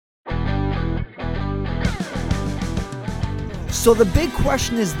So the big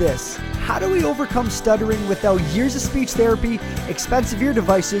question is this: how do we overcome stuttering without years of speech therapy, expensive ear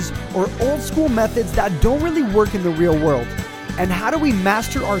devices, or old school methods that don't really work in the real world? And how do we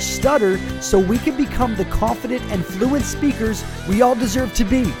master our stutter so we can become the confident and fluent speakers we all deserve to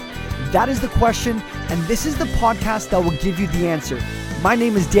be? That is the question, and this is the podcast that will give you the answer. My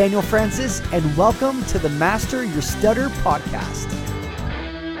name is Daniel Francis, and welcome to the Master Your Stutter podcast.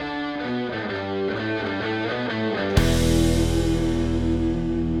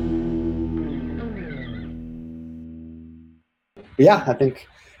 Yeah, I think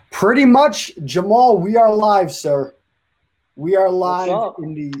pretty much, Jamal, we are live, sir. We are live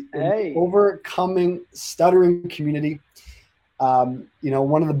in the overcoming stuttering community. One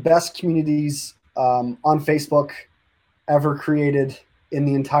of the best communities on Facebook ever created in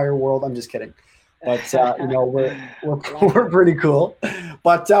the entire world. I'm just kidding. But, we're pretty cool.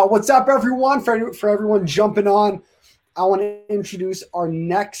 But what's up, everyone? For everyone jumping on, I want to introduce our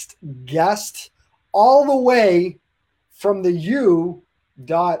next guest all the way from the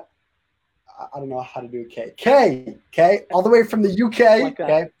I don't know how to do a K, all the way from the UK. Like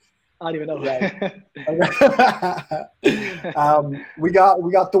okay, I don't even know. We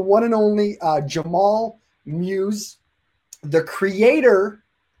got the one and only Jamal Muse, the creator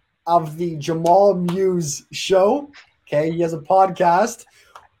of the Jamal Muse Show. Okay, he has a podcast.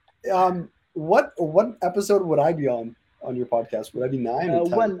 What episode would I be on your podcast? Would I be 9 or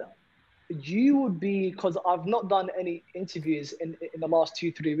 10? Well, you would be, because I've not done any interviews in the last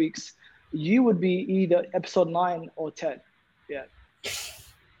 2-3 weeks. You would be either episode 9 or 10. Yeah.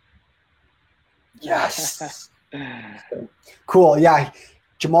 Yes. Cool. Yeah.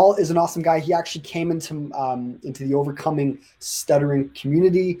 Jamal is an awesome guy. He actually came into the overcoming stuttering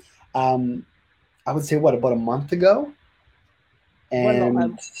community. I would say about a month ago.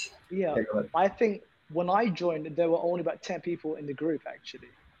 And I think when I joined, there were only about 10 people in the group, actually.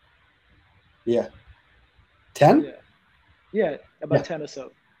 Yeah. 10? Yeah, about 10 or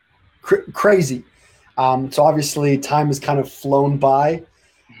so. Crazy. So obviously time has kind of flown by,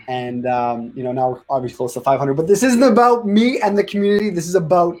 and now we're obviously close to 500, but this isn't about me and the community. This is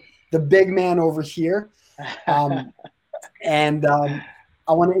about the big man over here. I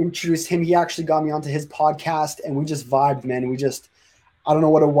want to introduce him. He actually got me onto his podcast, and we just vibed, man. I don't know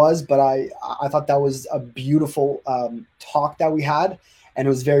what it was, but I thought that was a beautiful talk that we had, and it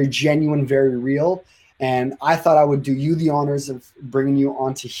was very genuine, very real. And I thought I would do you the honors of bringing you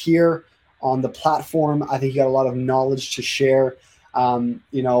onto here on the platform. I think you got a lot of knowledge to share.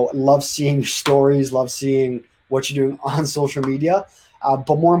 Love seeing your stories, love seeing what you're doing on social media.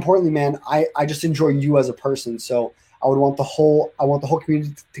 But more importantly, man, I just enjoy you as a person. So I want the whole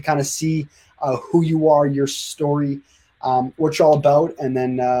community to kind of see who you are, your story, what you're all about, and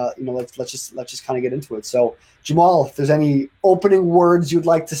then let's just kind of get into it. So Jamal, if there's any opening words you'd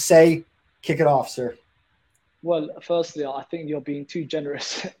like to say, kick it off, sir. Well, firstly, I think you're being too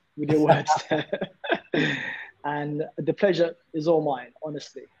generous with your words. And the pleasure is all mine,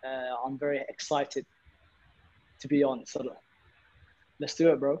 honestly. I'm very excited to be on. So let's do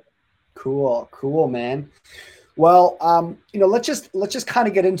it, bro. Cool, man. Well, let's just kind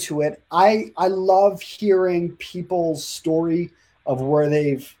of get into it. I love hearing people's story of where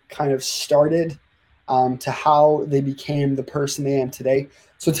they've kind of started to how they became the person they am today.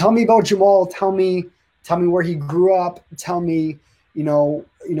 So tell me about Jamal. Tell me where he grew up. Tell me,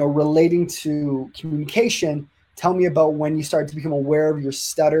 relating to communication. Tell me about when you started to become aware of your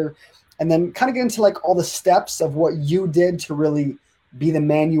stutter, and then kind of get into like all the steps of what you did to really be the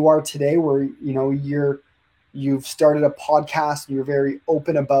man you are today, where, you've started a podcast and you're very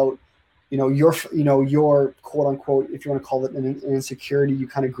open about, your quote unquote, if you want to call it an insecurity you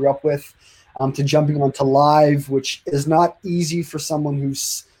kind of grew up with, to jumping onto live, which is not easy for someone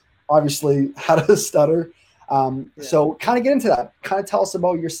who's obviously had a stutter. So kind of get into that. Kind of tell us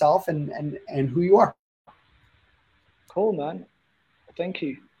about yourself and who you are. Cool, man. Thank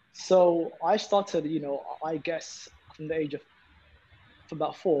you. So I started, I guess from the age of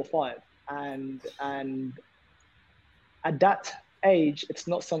about 4 or 5. And at that age, it's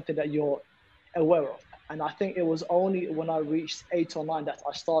not something that you're aware of. And I think it was only when I reached 8 or 9 that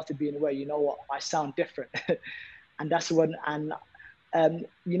I started being aware, I sound different. And that's when,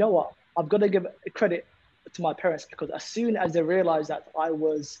 I've got to give credit to my parents, because as soon as they realized that I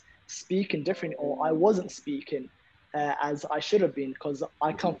was speaking differently, or I wasn't speaking as I should have been, because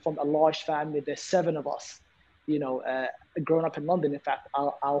I come from a large family. There's 7 of us, growing up in London. In fact,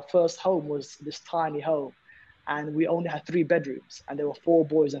 our first home was this tiny home, and we only had 3 bedrooms, and there were 4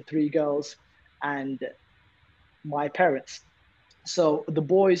 boys and 3 girls, and my parents. So the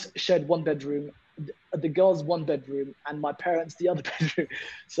boys shared 1 bedroom, the girls' one bedroom and my parents the other bedroom.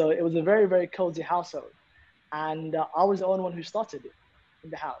 So it was a very, very cozy household. And I was the only one who started it in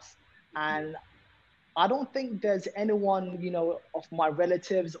the house. And I don't think there's anyone, of my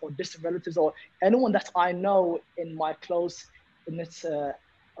relatives or distant relatives or anyone that I know in this,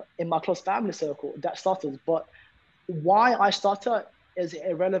 in my close family circle that started. But why I started is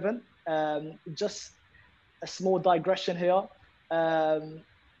irrelevant. Just a small digression here.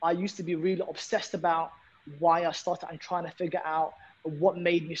 I used to be really obsessed about why I started and trying to figure out what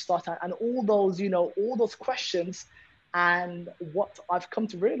made me start and all those questions. And what I've come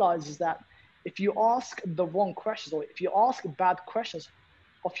to realize is that if you ask the wrong questions or if you ask bad questions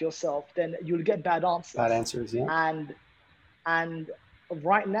of yourself, then you'll get bad answers. Bad answers, yeah. And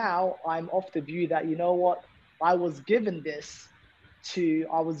right now I'm of the view that, you know what, I was given this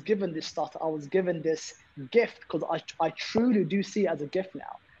stuff. I was given this gift because I truly do see it as a gift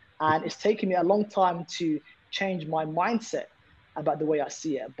now. And it's taken me a long time to change my mindset about the way I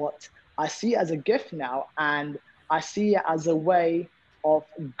see it. But I see it as a gift now, and I see it as a way of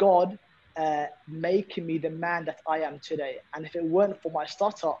God making me the man that I am today. And if it weren't for my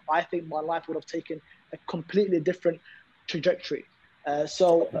startup, I think my life would have taken a completely different trajectory.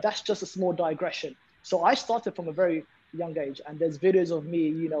 So that's just a small digression. So I started from a very young age, and there's videos of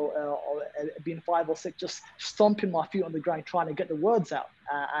me, being 5 or 6, just stomping my feet on the ground, trying to get the words out,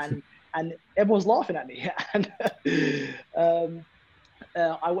 and everyone's laughing at me. And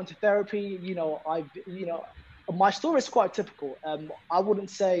I went to therapy. My story is quite typical. I wouldn't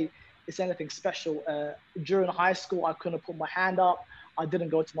say it's anything special. During high school, I couldn't put my hand up. I didn't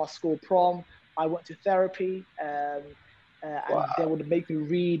go to my school prom. I went to therapy, and they would make me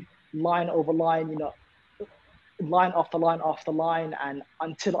read line over line, line after line after line, and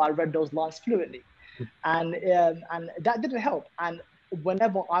until I read those lines fluently. And that didn't help. And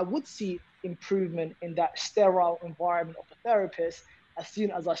whenever I would see improvement in that sterile environment of a therapist, as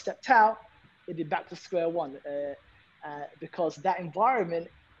soon as I stepped out, it'd be back to square one, because that environment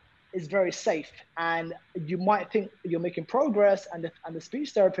is very safe. And you might think you're making progress, and the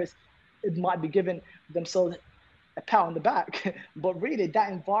speech therapist, it might be giving themselves a pat on the back, but really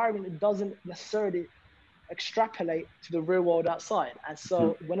that environment doesn't necessarily extrapolate to the real world outside. And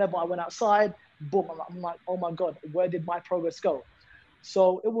so whenever I went outside, boom, I'm like, oh my God, where did my progress go?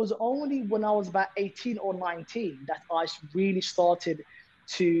 So it was only when I was about 18 or 19 that I really started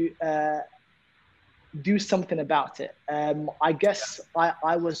to do something about it. I guess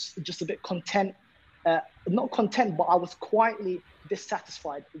I was just a bit content, not content, but I was quietly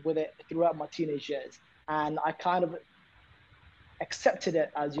dissatisfied with it throughout my teenage years. And I kind of accepted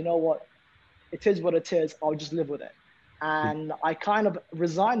it as, you know what, it is what it is, I'll just live with it. And I kind of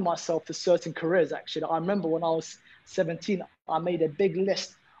resigned myself to certain careers, actually. I remember when I was 17, I made a big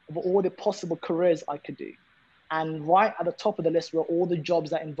list of all the possible careers I could do. And right at the top of the list were all the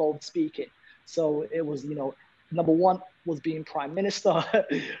jobs that involved speaking. So it was, number 1 was being prime minister,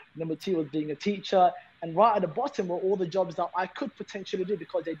 number 2 was being a teacher, and right at the bottom were all the jobs that I could potentially do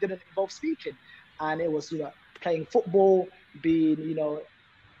because they didn't involve speaking. And it was, playing football, being,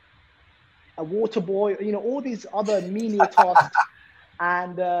 a water boy, all these other menial tasks.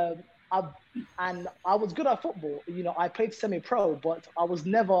 And I was good at football. I played semi-pro, but I was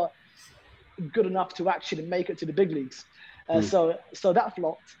never good enough to actually make it to the big leagues. So that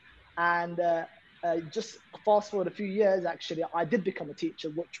flopped. And just fast forward a few years, actually, I did become a teacher,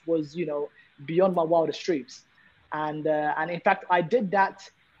 which was, beyond my wildest dreams. And in fact, I did that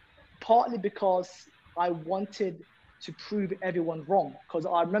partly because I wanted to prove everyone wrong. Because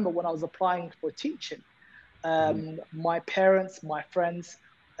I remember when I was applying for teaching, my parents, my friends,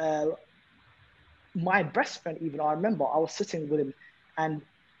 my best friend even, I remember I was sitting with him and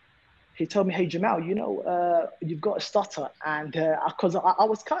he told me, hey, Jamal, you've got a stutter. And because I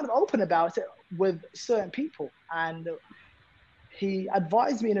was kind of open about it with certain people. And he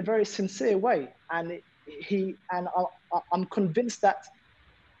advised me in a very sincere way. And I'm convinced that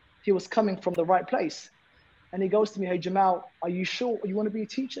he was coming from the right place. And he goes to me, hey, Jamal, are you sure you want to be a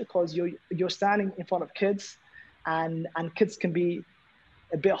teacher? Because you're standing in front of kids and kids can be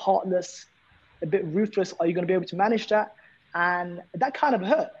a bit heartless, a bit ruthless. Are you going to be able to manage that? And that kind of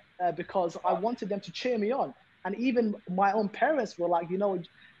hurt because I wanted them to cheer me on. And even my own parents were like, Jamal, do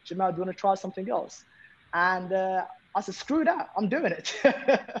you want to try something else? And I said, screw that, I'm doing it.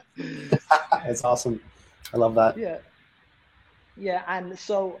 It's awesome. I love that. Yeah. And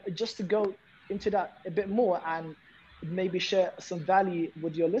so just to go into that a bit more and maybe share some value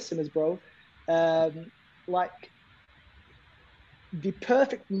with your listeners, bro, like the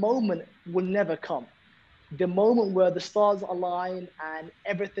perfect moment will never come. the moment where the stars align and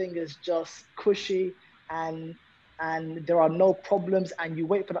everything is just cushy, and there are no problems, and you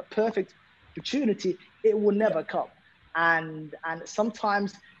wait for that perfect opportunity, it will never come. And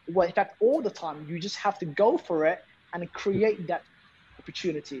sometimes, well, in fact, all the time, you just have to go for it and create that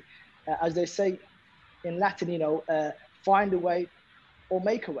opportunity. As they say in Latin, find a way or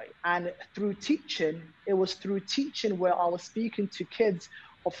make a way. And through teaching, it was through teaching where I was speaking to kids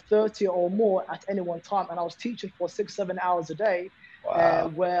of 30 or more at any one time, and I was teaching for 6-7 hours a day.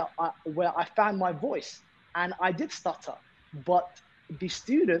 Wow. Where I found my voice, and I did stutter, but the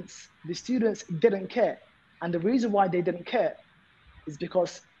students didn't care, and the reason why they didn't care is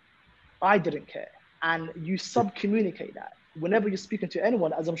because I didn't care. And you sub-communicate that whenever you're speaking to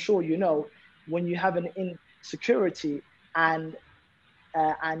anyone, as I'm sure you know, when you have an insecurity and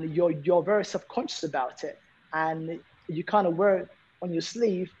you're very self-conscious about it, and you kind of wear it on your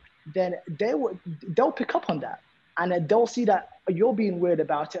sleeve, then they'll pick up on that, and they'll see that you're being weird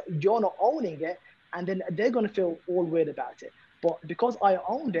about it, you're not owning it, and then they're going to feel all weird about it. But because I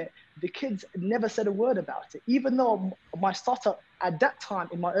owned it, the kids never said a word about it, even though my stutter at that time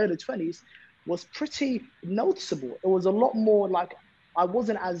in my early 20s was pretty noticeable. It was a lot more like I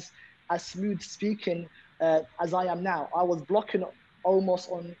wasn't as smooth speaking as I am now. I was blocking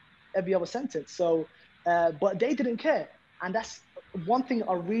almost on every other sentence. So, but they didn't care. And that's one thing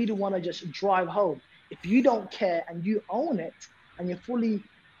I really want to just drive home. If you don't care and you own it and you're fully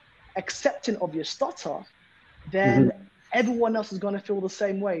accepting of your stutter, then everyone else is going to feel the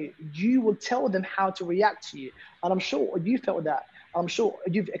same way. You will tell them how to react to you. And I'm sure you felt that. I'm sure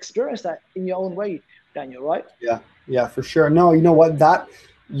you've experienced that in your own way, Daniel, right? Yeah, for sure. No, you know what? That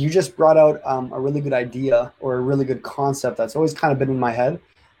you just brought out a really good idea, or a really good concept that's always kind of been in my head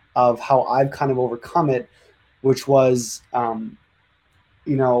of how I've kind of overcome it, which was,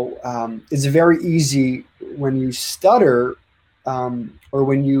 it's very easy when you stutter, or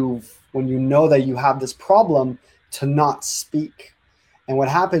when you know that you have this problem, to not speak. And what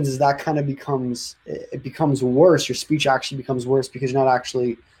happens is that kind of becomes worse. Your speech actually becomes worse because you're not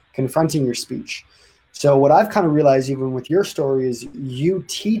actually confronting your speech. So what I've kind of realized, even with your story, is you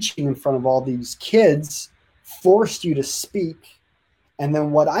teaching in front of all these kids forced you to speak. And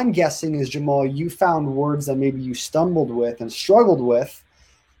then what I'm guessing is, Jamal, you found words that maybe you stumbled with and struggled with,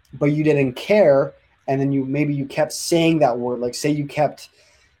 but you didn't care. And then you kept saying that word. Like, say you kept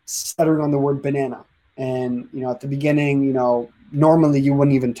stuttering on the word banana. And, at the beginning, normally you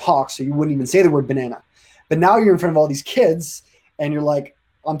wouldn't even talk, so you wouldn't even say the word banana. But now you're in front of all these kids and you're like,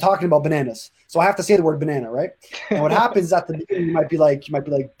 I'm talking about bananas, so I have to say the word banana, right? And what happens at the beginning, you might be like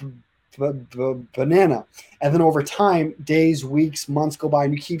banana. And then over time, days, weeks, months go by,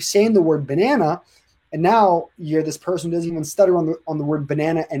 and you keep saying the word banana. And now you're this person who doesn't even stutter on the word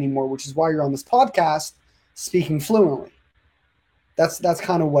banana anymore, which is why you're on this podcast speaking fluently. That's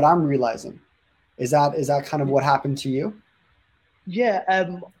kind of what I'm realizing. Is that kind of what happened to you? Yeah,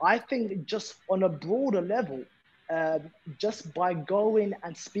 I think just on a broader level, just by going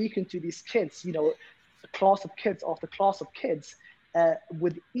and speaking to these kids, a class of kids after class of kids,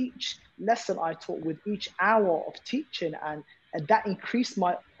 with each lesson I taught, with each hour of teaching, and that increased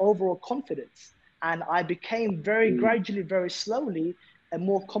my overall confidence. And I became very gradually, very slowly, a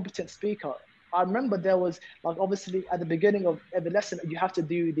more competent speaker. I remember there was, like, obviously at the beginning of every lesson, you have to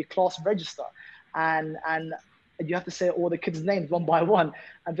do the class register, and you have to say all the kids' names one by one.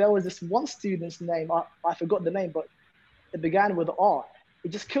 And there was this one student's name, I forgot the name, but it began with R.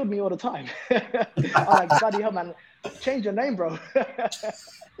 It just killed me all the time. I'm like, bloody hell, man, change your name, bro.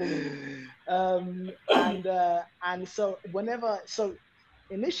 And so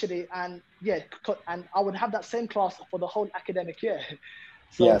initially, and I would have that same class for the whole academic year.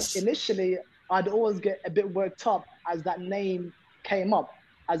 So yes. Initially, I'd always get a bit worked up as that name came up,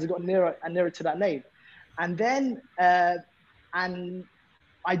 as it got nearer and nearer to that name. And then, and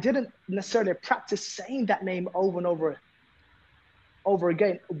I didn't necessarily practice saying that name over and over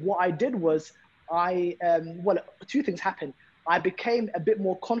again. What I did was two things happened. I became a bit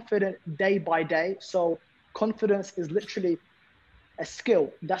more confident day by day. So confidence is literally a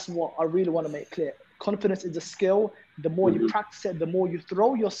skill. That's what I really want to make clear. Confidence is a skill. The more you practice it, the more you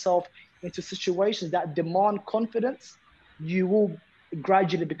throw yourself into situations that demand confidence, you will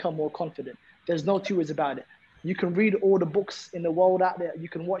gradually become more confident. There's no two ways about it. You can read all the books in the world out there. You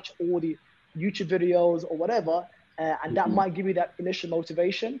can watch all the YouTube videos or whatever, and that might give you that initial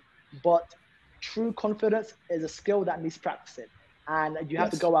motivation. But true confidence is a skill that needs practicing, and you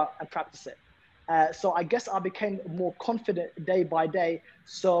have to go out and practice it. So I guess I became more confident day by day.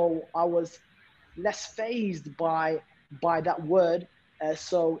 So I was less fazed by that word.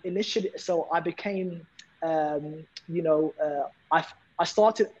 So I became I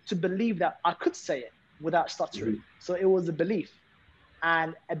started to believe that I could say it without stuttering. Mm-hmm. So it was a belief.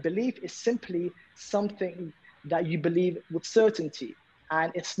 And a belief is simply something that you believe with certainty.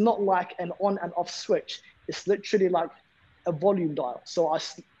 And it's not like an on and off switch. It's literally like a volume dial. So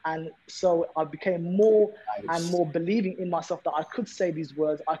I became more and more believing in myself that I could say these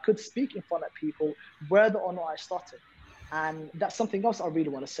words, I could speak in front of people, whether or not I stuttered. And that's something else I really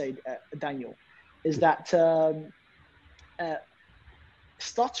want to say, Daniel, is that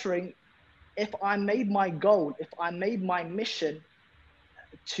stuttering, if I made my goal, if I made my mission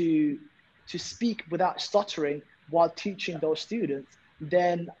to speak without stuttering while teaching those students,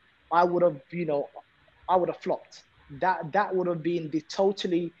 then I would have flopped. That would have been the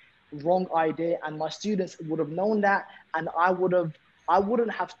totally wrong idea, and my students would have known that, and I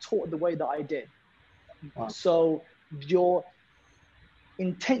wouldn't have taught the way that I did. Wow. So your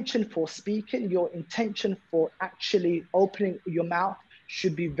intention for speaking, your intention for actually opening your mouth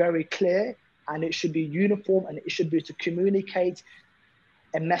should be very clear, and it should be uniform, and it should be to communicate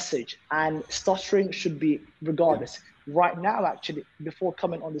a message, and stuttering should be regardless. Right now, actually, before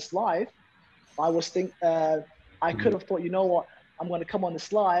coming on this live, I was I could have thought, you know what, I'm going to come on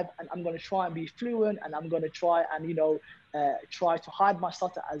this live and I'm going to try and be fluent, and I'm going to try and, try to hide my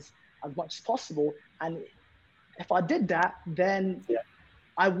stutter as much as possible. And if I did that, then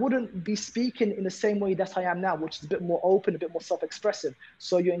I wouldn't be speaking in the same way that I am now, which is a bit more open, a bit more self-expressive.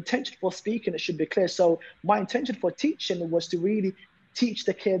 So your intention for speaking, it should be clear. So my intention for teaching was to really teach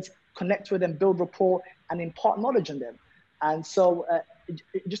the kids, connect with them, build rapport, and impart knowledge on them. And so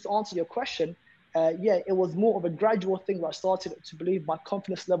just to answer your question, it was more of a gradual thing where I started to believe my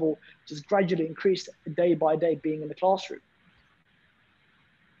confidence level just gradually increased day by day being in the classroom.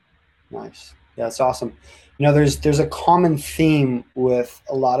 Nice. Yeah, that's awesome. There's a common theme with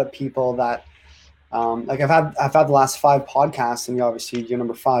a lot of people that, like I've had the last 5 podcasts, and obviously you're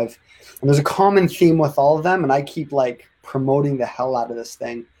number 5, and there's a common theme with all of them, and I keep like promoting the hell out of this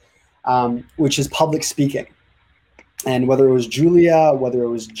thing, which is public speaking. And whether it was Julia, whether it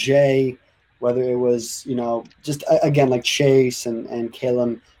was Jay, whether it was, just again, like Chase and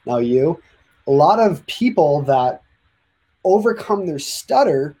Caleb, now you, a lot of people that overcome their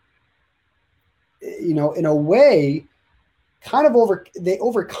stutter, in a way, kind of they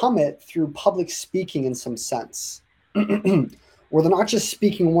overcome it through public speaking in some sense, where they're not just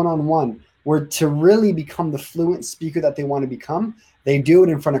speaking one-on-one, where to really become the fluent speaker that they want to become, they do it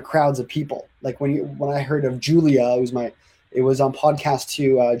in front of crowds of people. Like when I heard of Julia, it was on podcast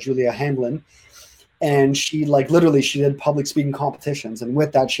 2, Julia Hamblin, and she she did public speaking competitions, and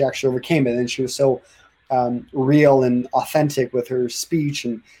with that she actually overcame it, and she was so real and authentic with her speech,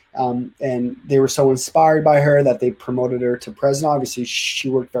 and they were so inspired by her that they promoted her to president. Obviously she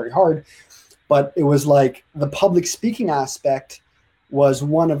worked very hard, but it was like the public speaking aspect was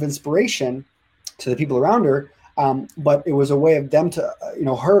one of inspiration to the people around her, but it was a way of them to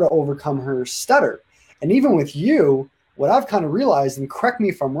her to overcome her stutter. And even with you, what I've kind of realized, and correct me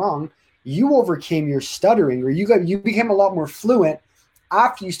if I'm wrong, you overcame your stuttering, or you became a lot more fluent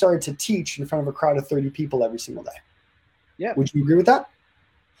after you started to teach in front of a crowd of 30 people every single day. Yeah. Would you agree with that?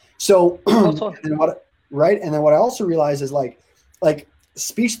 So, and then what I also realized is like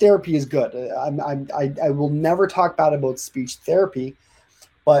speech therapy is good. I will never talk bad about speech therapy,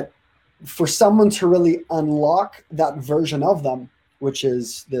 but for someone to really unlock that version of them, which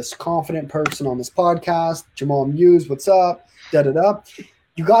is this confident person on this podcast, Jamal Muse, what's up,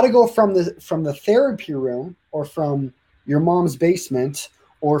 you got to go from the therapy room, or from your mom's basement,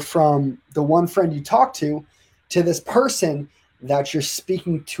 or from the one friend you talk to this person that you're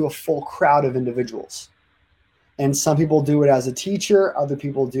speaking to a full crowd of individuals. And some people do it as a teacher, other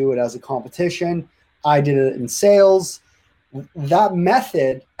people do it as a competition. I did it in sales. That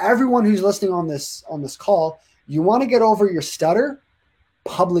method, everyone who's listening on this call, you want to get over your stutter,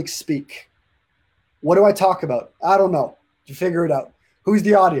 public speak. What do I talk about? I don't know. You figure it out. Who's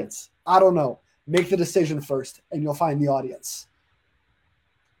the audience? I don't know. Make the decision first, and you'll find the audience.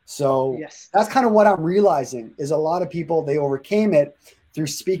 So That's kind of what I'm realizing, is a lot of people, they overcame it through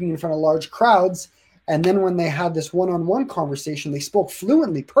speaking in front of large crowds. And then when they had this one-on-one conversation, they spoke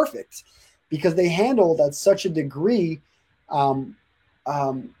fluently, perfect, because they handled at such a degree,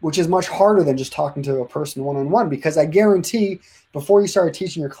 which is much harder than just talking to a person one-on-one. Because I guarantee before you started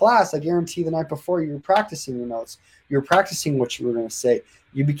teaching your class, I guarantee the night before you were practicing your notes, you were practicing what you were going to say.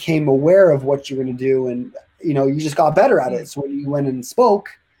 You became aware of what you were going to do, and you just got better at it. So when you went and spoke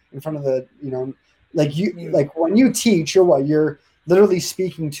in front of the, like when you teach, you're literally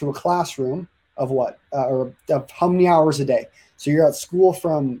speaking to a classroom of or of how many hours a day. So you're at school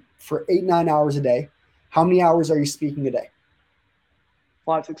for 8-9 hours a day. How many hours are you speaking a day?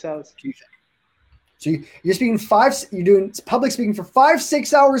 5-6 hours. So you're speaking you're doing public speaking for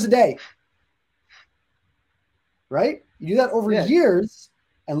 5-6 hours a day, right? You do that over years,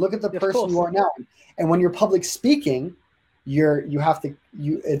 and look at the person you are now. And when you're public speaking,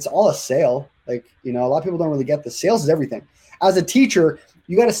 it's all a sale. Like, you know, a lot of people don't really get the sales is everything. As a teacher,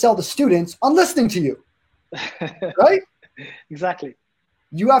 you got to sell the students on listening to you, right? Exactly.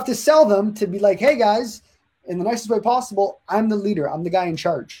 You have to sell them to be like, hey guys, in the nicest way possible, I'm the leader. I'm the guy in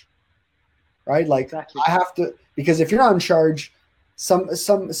charge, right? Like exactly. I have to, because if you're not in charge, some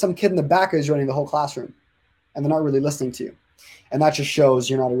kid in the back is running the whole classroom and they're not really listening to you. And that just shows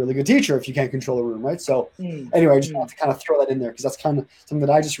you're not a really good teacher if you can't control a room, right? So anyway, I just want to kind of throw that in there because that's kind of something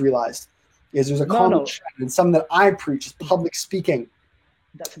that I just realized is there's a common trend and something that I preach is public speaking.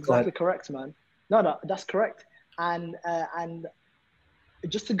 That's exactly correct, man. No, that's correct. And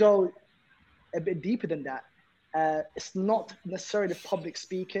just to go a bit deeper than that, it's not necessarily public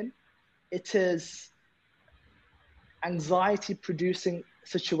speaking. It is anxiety-producing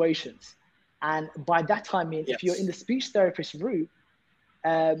situations. And by that, I mean, if you're in the speech therapist route,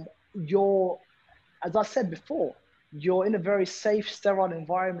 you're, as I said before, you're in a very safe, sterile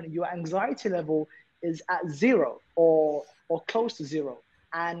environment. Your anxiety level is at 0 or close to 0.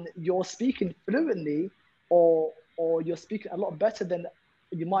 And you're speaking fluently or you're speaking a lot better than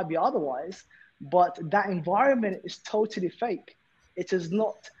you might be otherwise. But that environment is totally fake. It is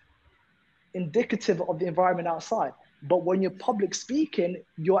not indicative of the environment outside. But when you're public speaking,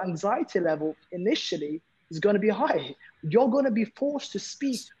 your anxiety level initially is going to be high. You're going to be forced to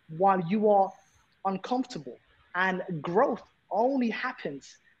speak while you are uncomfortable. And growth only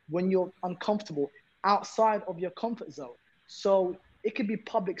happens when you're uncomfortable outside of your comfort zone. So it can be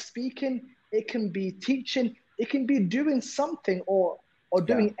public speaking, it can be teaching, it can be doing something or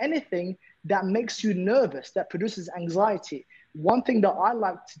doing anything that makes you nervous, that produces anxiety. One thing that I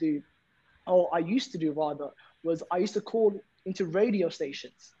like to do, or I used to do rather, was I used to call into radio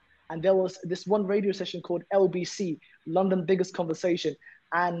stations. And there was this one radio station called LBC, London Biggest Conversation.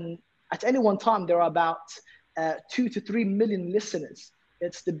 And at any one time, there are about 2 to 3 million listeners.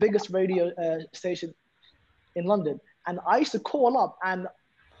 It's the biggest radio station in London. And I used to call up and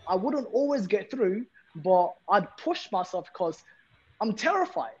I wouldn't always get through, but I'd push myself because I'm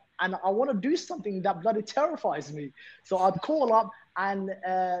terrified and I want to do something that bloody terrifies me. So I'd call up and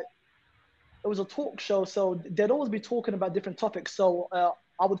it was a talk show, so they'd always be talking about different topics. So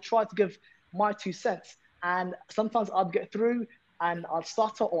I would try to give my 2 cents, and sometimes I'd get through and I'd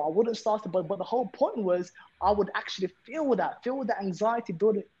start it, or I wouldn't start it. But the whole point was I would actually feel that anxiety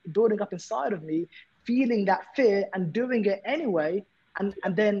building up inside of me, feeling that fear and doing it anyway. And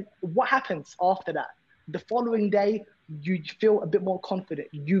then what happens after that? The following day, you feel a bit more confident.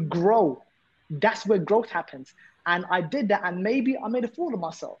 You grow. That's where growth happens. And I did that, and maybe I made a fool of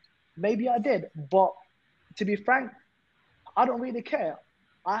myself. Maybe I did, but to be frank, I don't really care.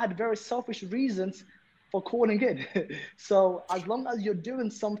 I had very selfish reasons for calling in. So as long as you're doing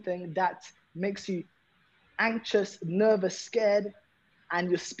something that makes you anxious, nervous, scared, and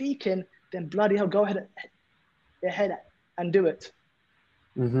you're speaking, then bloody hell, go ahead and do it.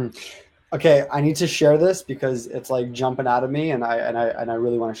 Mm-hmm. Okay, I need to share this because it's like jumping out of me, and I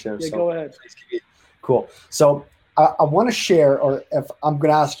really want to share. Yeah, so go ahead. Cool. So I want to share, or if I'm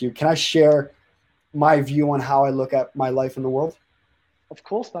going to ask you, can I share my view on how I look at my life in the world? Of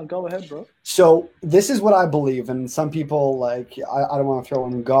course, man. Go ahead, bro. So this is what I believe. And some people, like, I don't want to throw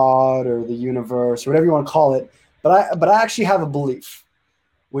in God or the universe or whatever you want to call it. But I actually have a belief,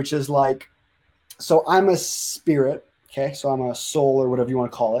 which is like, so I'm a spirit. Okay. So I'm a soul or whatever you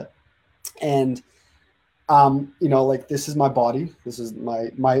want to call it. And, you know, like this is my body. This is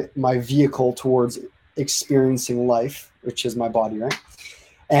my vehicle towards experiencing life, which is my body, right?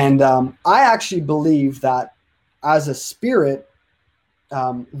 And I actually believe that as a spirit,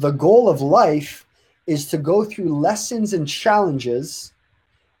 the goal of life is to go through lessons and challenges,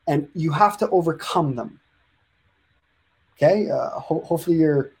 and you have to overcome them. Okay? Hopefully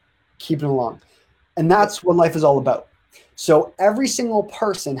you're keeping along. And that's what life is all about. So every single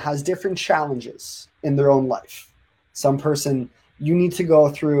person has different challenges in their own life. Some person, you need to go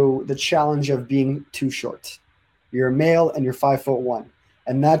through the challenge of being too short. You're a male and you're 5'1",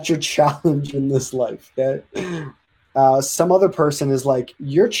 and that's your challenge in this life. Okay? Some other person is like,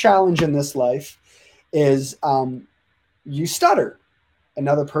 your challenge in this life is you stutter.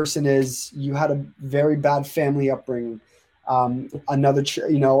 Another person is you had a very bad family upbringing. Another,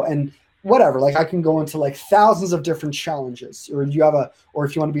 and whatever. Like I can go into like thousands of different challenges. Or you have or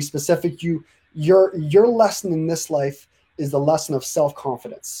if you want to be specific, your lesson in this life is the lesson of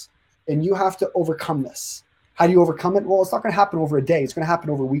self-confidence. and you have to overcome this. How do you overcome it? Well, it's not going to happen over a day. It's going to happen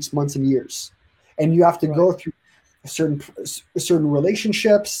over weeks, months, and years. And you have to go through certain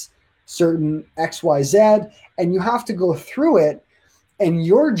relationships, certain XYZ, and you have to go through it. And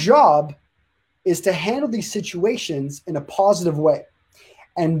your job is to handle these situations in a positive way.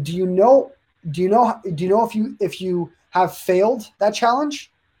 And do you know if you have failed that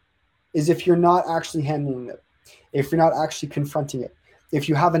challenge? Is if you're not actually handling it, if you're not actually confronting it, if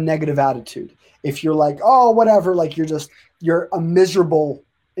you have a negative attitude, if you're like, oh, whatever, like you're a miserable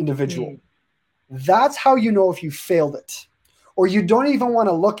individual. That's how you know if you failed it, or you don't even want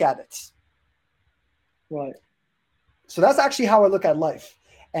to look at it. Right. So that's actually how I look at life.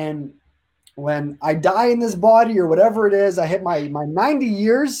 And when I die in this body or whatever it is, I hit my 90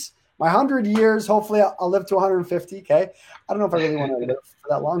 years, my 100 years, hopefully I'll live to 150. Okay. I don't know if I really want to live for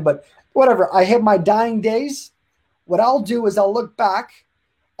that long, but whatever. I hit my dying days. What I'll do is I'll look back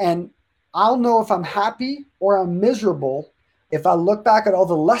and I'll know if I'm happy or I'm miserable if I look back at all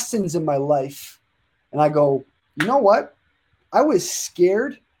the lessons in my life and I go, you know what? I was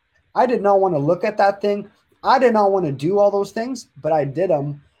scared. I did not want to look at that thing. I did not want to do all those things, but I did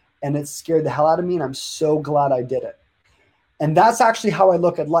them, and it scared the hell out of me, and I'm so glad I did it. And that's actually how I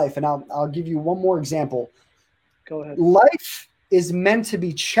look at life. And I'll give you one more example. Go ahead. Life is meant to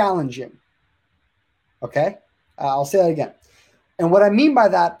be challenging. Okay? I'll say that again. And what I mean by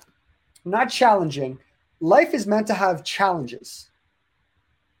that, not challenging, life is meant to have challenges.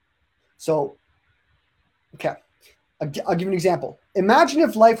 So, okay, I'll give you an example. Imagine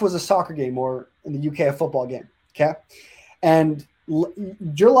if life was a soccer game, or in the UK, a football game, okay? And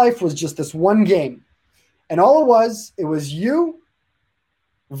your life was just this one game. And all it was you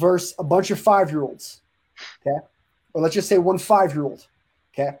versus a bunch of 5-year-olds, okay? Or let's just say one 5-year-old,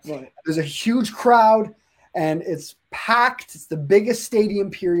 okay? Right. There's a huge crowd, and it's packed. It's the biggest stadium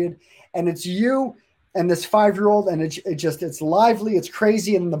period, and it's you and this 5-year-old, and it's lively, it's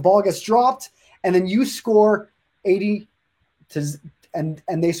crazy, and the ball gets dropped, and then you score 80 and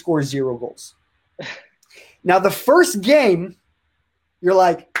they score 0 goals. Now the first game, you're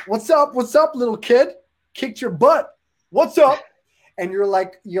like, what's up, little kid? Kicked your butt. What's up? And you're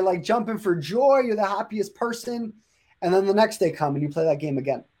like jumping for joy. You're the happiest person. And then the next day come and you play that game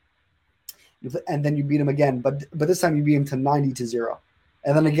again. And then you beat him again. But this time you beat him to 90-0.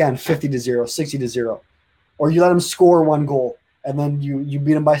 And then again, 50-0, 60-0. Or you let him score 1 goal. And then you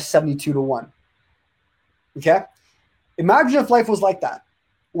beat him by 72-1. Okay? Imagine if life was like that,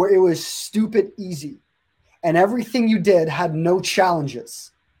 where it was stupid easy and everything you did had no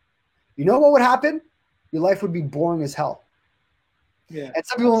challenges. You know what would happen? Your life would be boring as hell. Yeah. And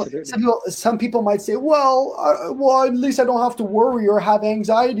some people might say, well, at least I don't have to worry or have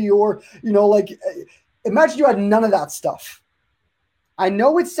anxiety, or, imagine you had none of that stuff. I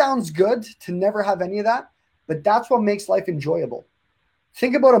know it sounds good to never have any of that, but that's what makes life enjoyable.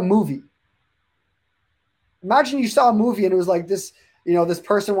 Think about a movie. Imagine you saw a movie and it was like this, this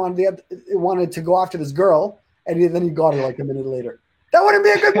person wanted to go after this girl, and then he got her like a minute later. That wouldn't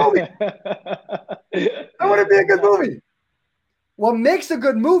be a good movie. That wouldn't be a good movie. What makes a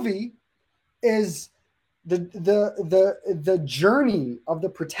good movie is the journey of the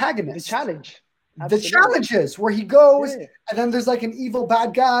protagonist. The challenge. Absolutely. The challenges where he goes, and then there's like an evil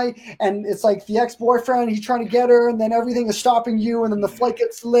bad guy, and it's like the ex-boyfriend, he's trying to get her, and then everything is stopping you, and then the flight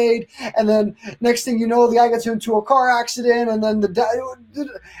gets delayed, and then next thing you know, the guy gets into a car accident, and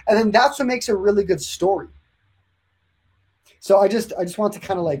then that's what makes a really good story. So I just want to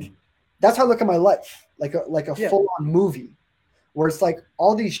kind of that's how I look at my life, like a full-on movie, where it's like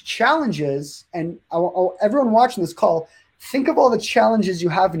all these challenges, and everyone watching this call, think of all the challenges you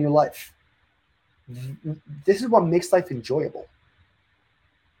have in your life. This is what makes life enjoyable.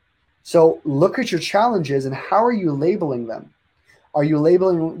 So look at your challenges and how are you labeling them? Are you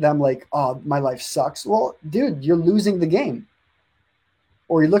labeling them like, oh, my life sucks? Well, dude, you're losing the game.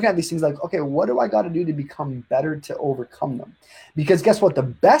 Or you're looking at these things like, okay, what do I got to do to become better to overcome them? Because guess what? The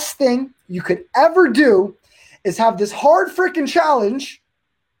best thing you could ever do is have this hard freaking challenge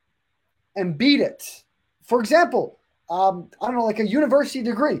and beat it. For example, I don't know, like a university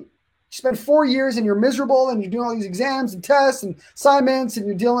degree. You spend 4 years and you're miserable and you're doing all these exams and tests and assignments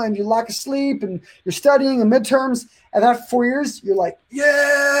and you lack of sleep and you're studying and midterms. And after 4 years, you're like,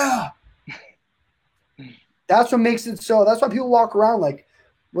 yeah. That's what makes it so. That's why people walk around like,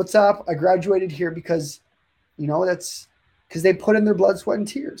 what's up? I graduated here because, that's because they put in their blood, sweat, and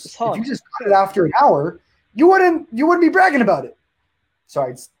tears. If you just got it after an hour, you wouldn't be bragging about it.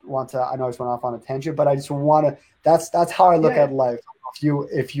 Sorry, I know I just went off on a tangent, but I just want to, that's how I look at life.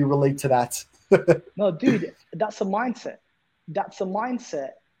 If you relate to that. No, dude, that's a mindset. That's a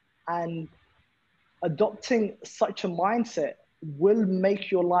mindset And adopting such a mindset will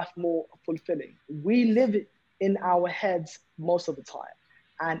make your life more fulfilling. We live in our heads most of the time.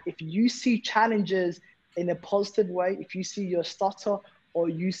 And if you see challenges in a positive way, if you see your stutter, or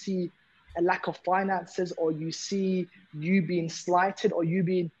you see a lack of finances, or you see you being slighted, or you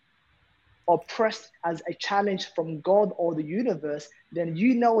being oppressed as a challenge from God or the universe, then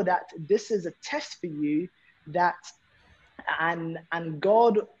you know that this is a test for you, that and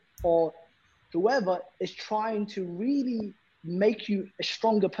God or whoever is trying to really make you a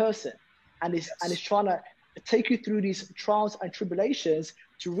stronger person, and is trying to take you through these trials and tribulations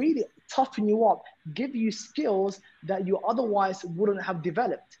to really toughen you up, give you skills that you otherwise wouldn't have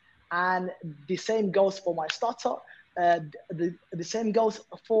developed. And the same goes for my startup. The same goes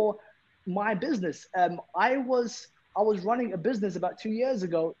for my business. I was running a business about 2 years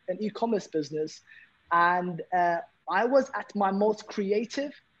ago, an e-commerce business, and I was at my most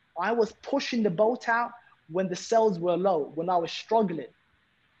creative. I was pushing the boat out when the sales were low, when I was struggling,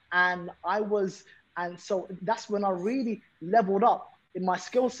 and so that's when I really leveled up in my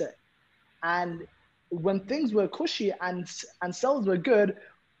skill set. And when things were cushy and sales were good,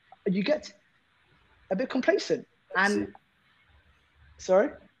 you get a bit complacent and sorry,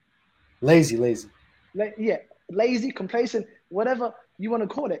 lazy, lazy, complacent, whatever you want to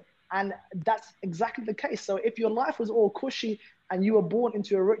call it. And that's exactly the case. So if your life was all cushy and you were born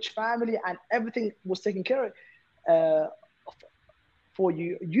into a rich family and everything was taken care of for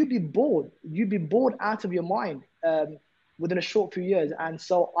you, you'd be bored. You'd be bored out of your mind within a short few years. And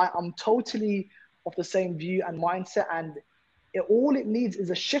so I'm totally of the same view and mindset. And all it needs is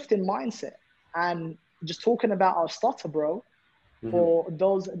a shift in mindset. And just talking about our starter, bro, for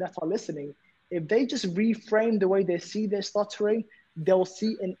those that are listening, if they just reframe the way they see their stuttering, they'll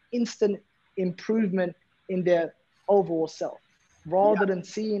see an instant improvement in their overall self, rather than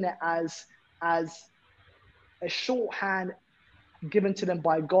seeing it as a shorthand given to them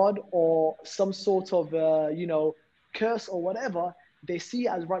by God or some sort of curse or whatever. They see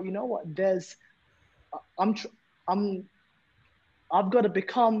it as, right, you know what, I've got to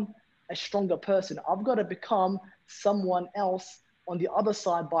become a stronger person. I've got to become someone else on the other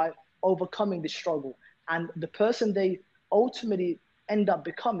side by overcoming this struggle. And the person they ultimately end up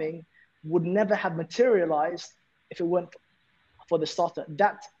becoming would never have materialized if it weren't for the starter.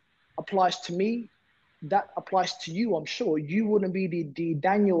 That applies to me. That applies to you. I'm sure you wouldn't be the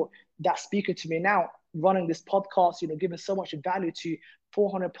Daniel that's speaking to me now, running this podcast, giving so much value to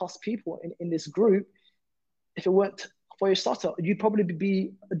 400 plus people in this group. If it weren't for your starter, you'd probably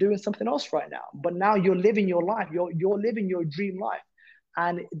be doing something else right now. But now you're living your life. You're living your dream life.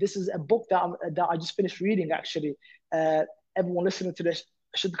 And this is a book that I just finished reading, actually. Everyone listening to this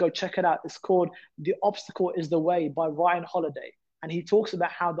should go check it out. It's called The Obstacle is the Way by Ryan Holiday. And he talks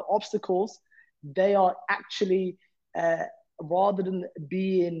about how the obstacles, they are actually, rather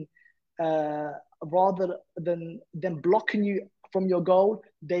than blocking you from your goal,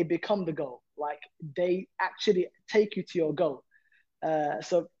 they become the goal. Like, they actually take you to your goal.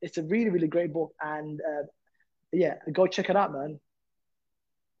 So it's a really, really great book. And yeah, go check it out, man.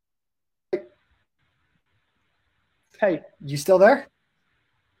 Hey, you still there?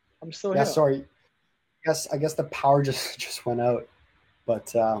 I'm still here. Sorry. I guess the power just went out,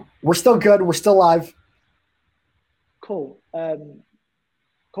 but we're still good. We're still live. Cool.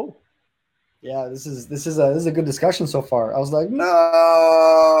 Cool. Yeah, this is a good discussion so far. I was like,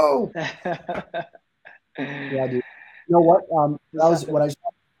 no. Yeah, dude. You know what? That was what I just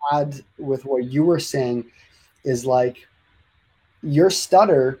had with what you were saying, is like, your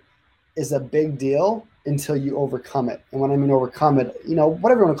stutter is a big deal until you overcome it. And when I mean overcome it,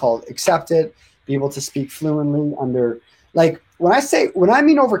 whatever you want to call it, accept it, be able to speak fluently under, like, when I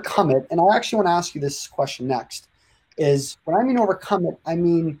mean overcome it, and I actually want to ask you this question next, is when I mean overcome it, I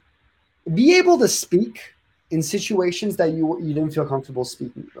mean be able to speak in situations that you didn't feel comfortable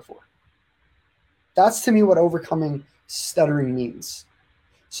speaking before. That's to me what overcoming stuttering means.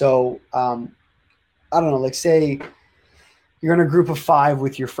 So I don't know, like, say you're in a group of 5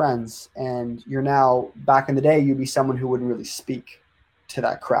 with your friends, and you're now, back in the day, you'd be someone who wouldn't really speak to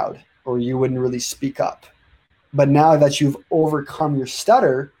that crowd, or you wouldn't really speak up. But now that you've overcome your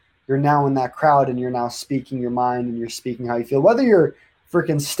stutter, you're now in that crowd, and you're now speaking your mind, and you're speaking how you feel, whether you're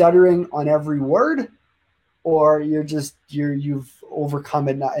freaking stuttering on every word, or you've overcome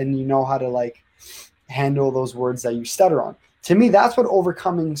it and you know how to, like, handle those words that you stutter on. To me, that's what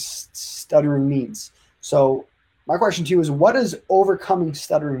overcoming stuttering means. So my question to you is, what does overcoming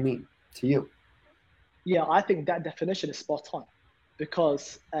stuttering mean to you? Yeah, I think that definition is spot on,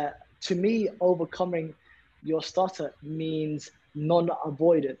 because to me, overcoming your stutter means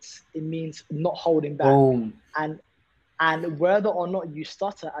non-avoidance. It means not holding back. Boom. And whether or not you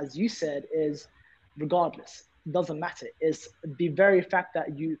stutter, as you said, is regardless. It doesn't matter. It's the very fact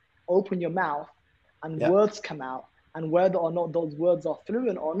that you open your mouth and words come out, and whether or not those words are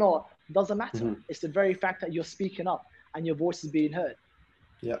fluent or not, doesn't matter. It's the very fact that you're speaking up and your voice is being heard.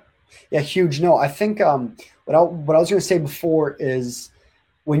 Yeah, huge. No, I think what I was going to say before is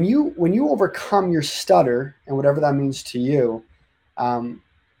when you overcome your stutter and whatever that means to you,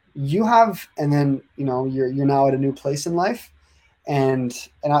 you have, and then you're now at a new place in life, and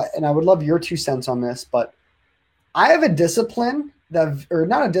I would love your 2 cents on this, but I have a discipline or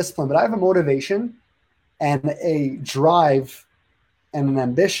not a discipline, but I have a motivation and a drive and an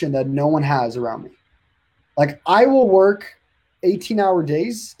ambition that no one has around me. Like, I will work 18-hour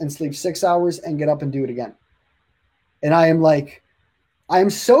days and sleep 6 hours and get up and do it again. And I am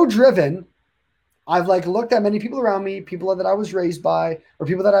so driven. I've looked at many people around me, people that I was raised by, or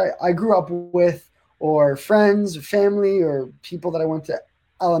people that I grew up with, or friends, or family, or people that I went to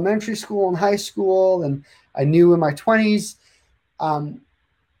elementary school and high school and I knew in my 20s. I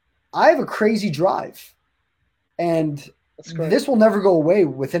have a crazy drive, and this will never go away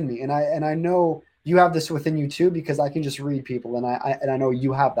within me. And I know you have this within you too, because I can just read people, and I know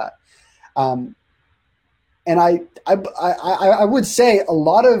you have that. And I would say a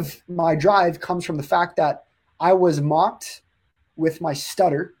lot of my drive comes from the fact that I was mocked with my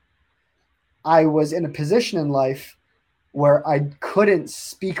stutter. I was in a position in life where I couldn't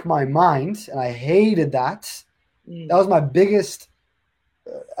speak my mind, and I hated that. That was my biggest,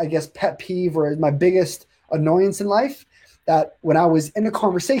 I guess, pet peeve, or my biggest annoyance in life, that when I was in a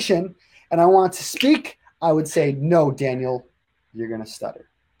conversation and I wanted to speak, I would say, "No, Daniel, you're going to stutter.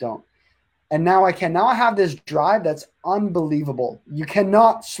 Don't." And now I can. Now I have this drive that's unbelievable. You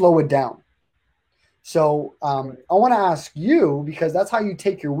cannot slow it down. So I want to ask you, because that's how you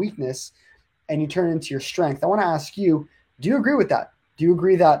take your weakness and you turn it into your strength. I want to ask you, do you agree with that? Do you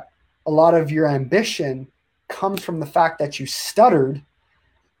agree that a lot of your ambition comes from the fact that you stuttered?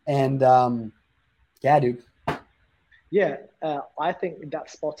 And yeah, dude. Yeah, I think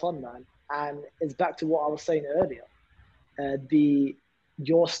that's spot on, man. And it's back to what I was saying earlier.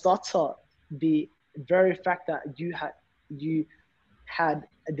 Your stutter, the very fact that you had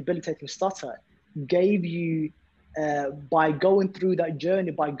a debilitating stutter, gave you, by going through that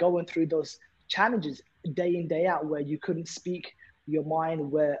journey, by going through those challenges day in, day out, where you couldn't speak your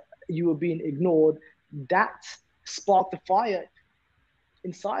mind, where you were being ignored, that sparked the fire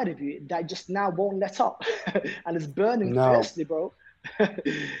inside of you that just now won't let up and it's burning fiercely, bro.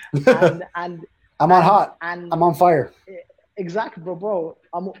 and I'm on hot, and I'm on fire. Exactly, bro.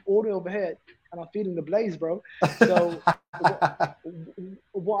 I'm all the way over here and I'm feeling the blaze, bro. So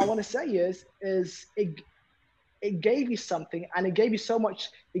what I want to say is it gave you something, and it gave you so much.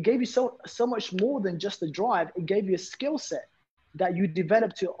 It gave you so much more than just the drive. It gave you a skill set that you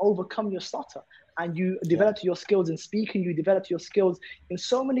developed to overcome your stutter, and you developed your skills in speaking. You developed your skills in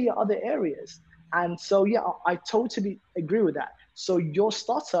so many other areas. And so, yeah, I totally agree with that. So your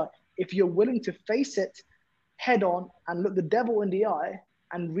stutter, if you're willing to face it head on and look the devil in the eye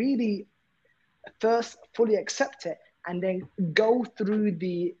and really first fully accept it, and then go through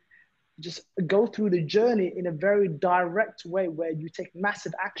the journey in a very direct way where you take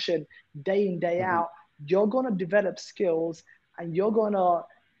massive action day in, day out, you're going to develop skills, and you're going to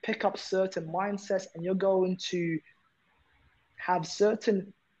pick up certain mindsets, and you're going to have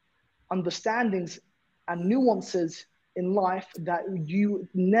certain understandings and nuances in life that you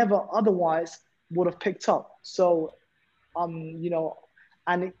never otherwise would have picked up. So,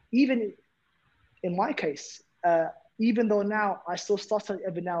 and even in my case, even though now I still stutter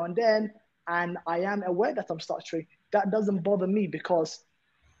every now and then, and I am aware that I'm stuttering, that doesn't bother me, because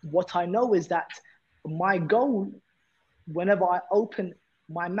what I know is that my goal, whenever I open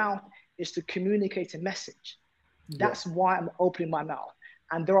my mouth, is to communicate a message. That's why I'm opening my mouth.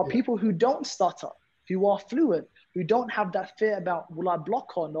 And there are people who don't stutter, who are fluent, who don't have that fear about will I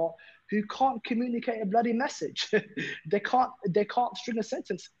block or not, who can't communicate a bloody message. They can't string a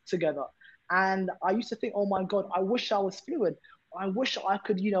sentence together. And I used to think, oh my God, I wish I was fluent. I wish I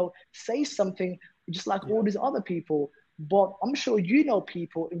could, say something just like all these other people. But I'm sure you know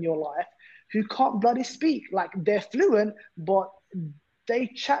people in your life who can't bloody speak. Like, they're fluent, but they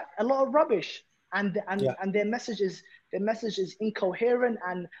chat a lot of rubbish, and their message is incoherent,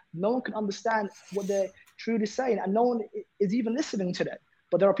 and no one can understand what they're truly saying, and no one is even listening to them.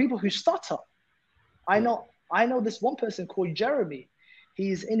 But there are people who stutter. I know this one person called Jeremy.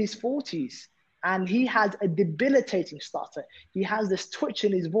 He's in his 40s, and he has a debilitating stutter. He has this twitch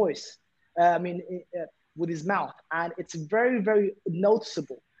in his voice. with his mouth, and it's very, very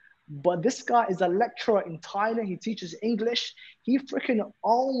noticeable. But this guy is a lecturer in Thailand. He teaches English. He freaking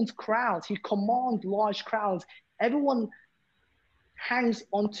owns crowds. He commands large crowds. Everyone hangs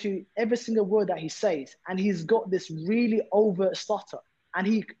onto every single word that he says, and he's got this really overt stutter,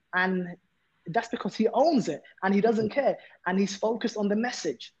 and that's because he owns it and he doesn't care, and he's focused on the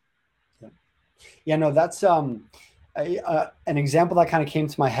message. Yeah, no, that's an example that kind of came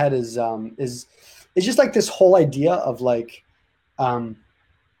to my head is just like this whole idea of like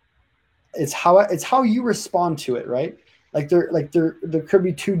it's how you respond to it, right? Like there could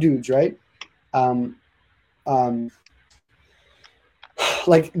be two dudes, right?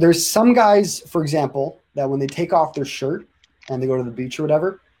 Like there's some guys, for example, that when they take off their shirt and they go to the beach or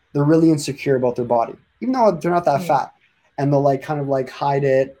whatever, they're really insecure about their body, even though they're not that fat, and they'll like kind of like hide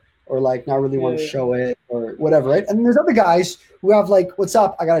it or like not really want to show it or whatever, right? And then there's other guys who have like, "What's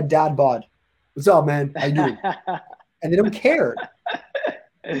up? I got a dad bod. What's up, man? How you doing?" And they don't care.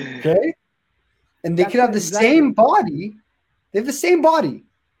 Okay, and they could have the same body. They have the same body,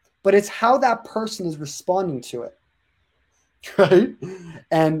 but it's how that person is responding to it. Right.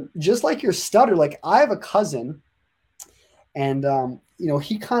 And just like your stutter, like I have a cousin, and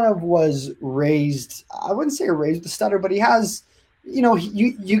he kind of was raised, I wouldn't say raised with a stutter, but he has,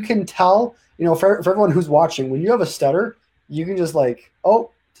 you can tell, for everyone who's watching, when you have a stutter, you can just like, oh,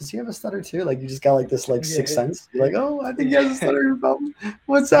 does he have a stutter too? Like you just got like this like sixth sense. You're like, oh, I think he has a stutter.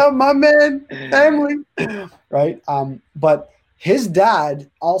 What's up, my man? Family. Right. But his dad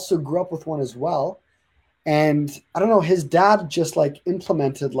also grew up with one as well. And I don't know, his dad just like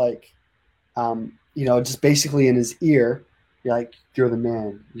implemented like, just basically in his ear, you're like, you're the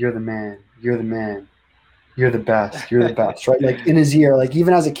man, you're the man, you're the man, you're the best, you're the best, right? Like in his ear, like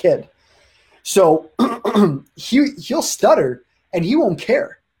even as a kid. So he'll stutter and he won't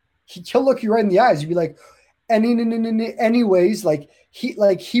care. He'll look you right in the eyes. You'd be like, anyways, like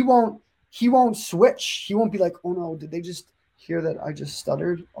he won't switch. He won't be like, oh no, did they just hear that I just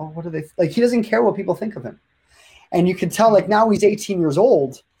stuttered? Oh, what do they like? He doesn't care what people think of him. And you can tell like now he's 18 years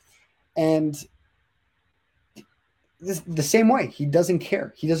old and the same way, he doesn't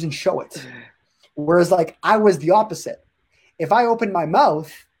care. He doesn't show it. Whereas like I was the opposite. If I opened my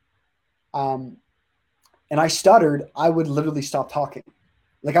mouth and I stuttered, I would literally stop talking.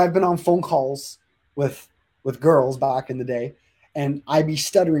 Like I've been on phone calls with girls back in the day, and I'd be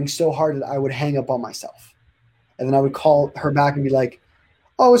stuttering so hard that I would hang up on myself. And then I would call her back and be like,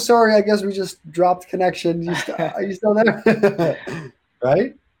 "Oh, sorry, I guess we just dropped connection. Are you still there?"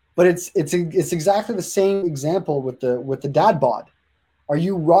 Right? But it's exactly the same example with the dad bod. Are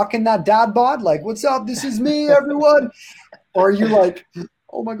you rocking that dad bod? Like, what's up? This is me, everyone. Or are you like,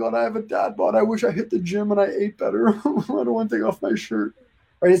 oh my God, I have a dad bod. I wish I hit the gym and I ate better. I don't want to take off my shirt.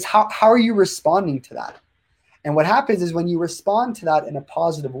 Right? It's how are you responding to that? And what happens is when you respond to that in a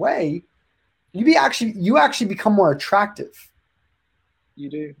positive way, you actually become more attractive. You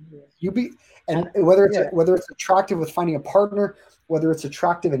do. Yeah. Whether it's attractive with finding a partner, whether it's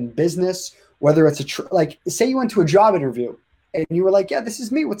attractive in business, whether it's like say you went to a job interview and you were like, yeah, this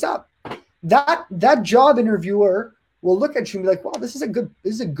is me. What's up? That job interviewer will look at you and be like, wow, this is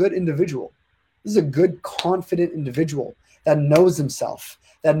a good individual. This is a good, confident individual that knows himself,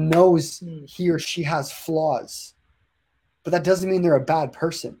 that knows he or she has flaws. But that doesn't mean they're a bad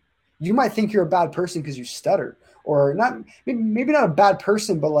person. You might think you're a bad person because you stutter, or not, maybe not a bad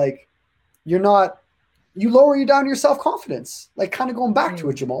person, but like you lower you down your self-confidence. Like kind of going back to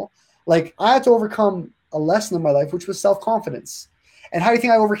it, Jamal. Like I had to overcome a lesson in my life, which was self-confidence. And how do you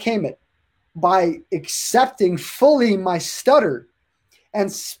think I overcame it? By accepting fully my stutter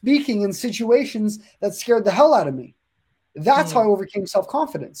and speaking in situations that scared the hell out of me. That's how I overcame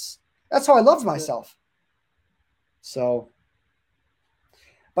self-confidence. That's how I loved myself. So,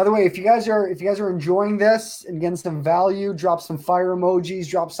 by the way, if you guys are enjoying this and getting some value, drop some fire emojis,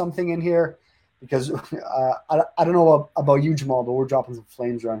 drop something in here, because I don't know about you, Jamal, but we're dropping some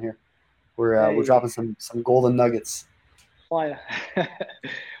flames around here. We're dropping some golden nuggets. Fire.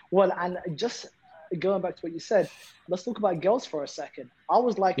 Well, and just going back to what you said, let's talk about girls for a second. I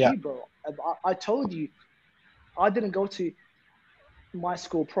was like you, bro. I told you, I didn't go to my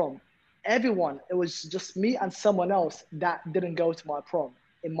school prom. Everyone, it was just me and someone else that didn't go to my prom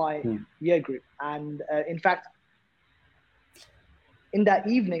in my year group. And in fact, in that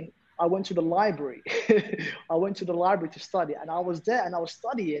evening, I went to the library. I went to the library to study, and I was there and I was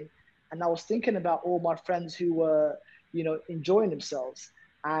studying, and I was thinking about all my friends who were, enjoying themselves.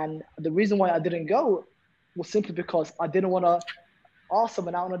 And the reason why I didn't go was simply because I didn't want to ask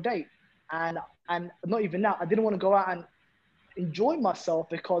someone out on a date. And not even that, I didn't want to go out and enjoy myself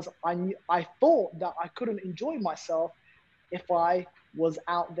because I thought that I couldn't enjoy myself if I was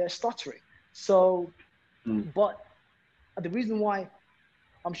out there stuttering. So, but the reason why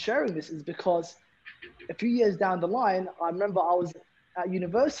I'm sharing this is because a few years down the line, I remember I was at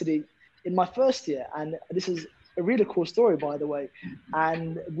university in my first year, and this is a really cool story, by the way.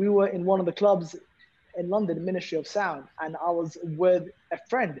 And we were in one of the clubs in London, Ministry of Sound, and I was with a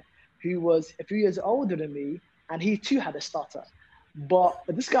friend who was a few years older than me, and he too had a stutter. But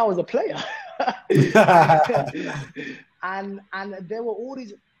this guy was a player, and there were all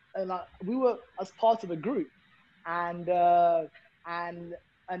these, we were as part of a group, and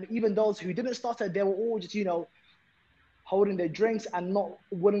even those who didn't stutter, they were all just holding their drinks and not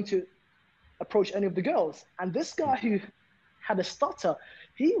willing to approach any of the girls. And this guy who had a stutter,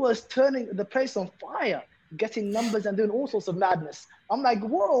 he was turning the place on fire, getting numbers and doing all sorts of madness. I'm like,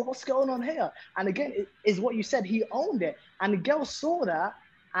 whoa, what's going on here? And again, it is what you said, he owned it. And the girls saw that,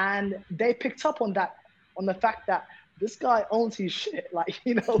 and they picked up on that, on the fact that this guy owns his shit. Like,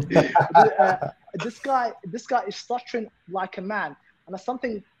 this guy is stuttering like a man. And that's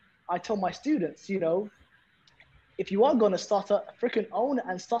something I tell my students, if you are going to stutter, freaking own it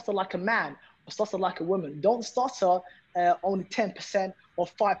and stutter like a man or stutter like a woman. Don't stutter only 10% or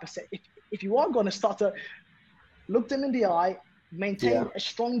 5%. If you are going to stutter, look them in the eye, maintain a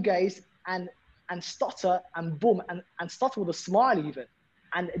strong gaze, and stutter, and boom, and stutter with a smile even.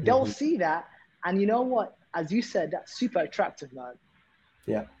 And they'll see that. And you know what? As you said, that's super attractive, man.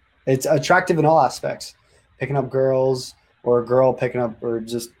 Yeah. It's attractive in all aspects. Picking up girls, or a girl picking up, or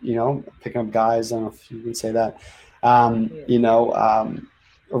just, picking up guys. I don't know if you can say that.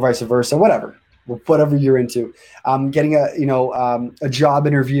 Or vice versa, whatever you're into. Getting a job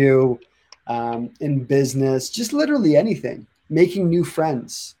interview, in business, just literally anything, making new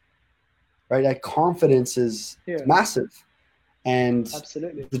friends, right? That confidence is massive. And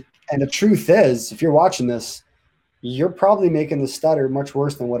absolutely. And the truth is, if you're watching this, you're probably making the stutter much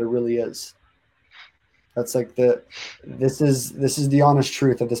worse than what it really is. That's like this is the honest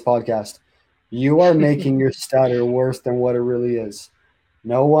truth of this podcast. You are making your stutter worse than what it really is.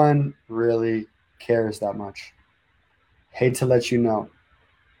 No one really cares that much. Hate to let you know.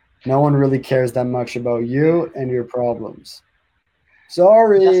 No one really cares that much about you and your problems.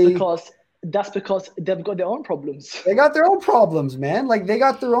 Sorry. That's because they've got their own problems. They got their own problems, man. Like, they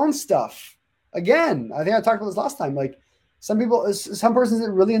got their own stuff. Again, I think I talked about this last time. Like, some persons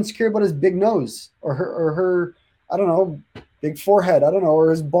are really insecure about his big nose or her, I don't know, big forehead. I don't know,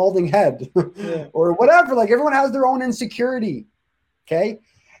 or his balding head or whatever. Like, everyone has their own insecurity. Okay.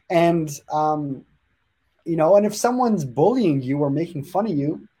 And, and if someone's bullying you or making fun of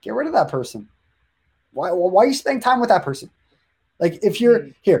you, get rid of that person. Why are you spending time with that person? Like, if you're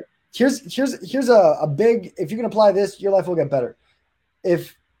here's a big, if you can apply this, your life will get better.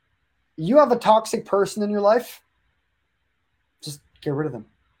 If you have a toxic person in your life, just get rid of them.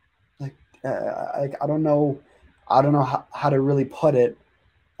 Like, I don't know how to really put it.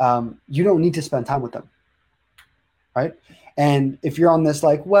 You don't need to spend time with them. Right. And if you're on this,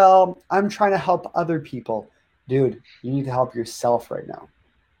 like, well, I'm trying to help other people, dude, you need to help yourself right now.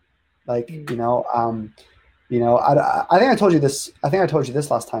 Like, I think I told you this. I think I told you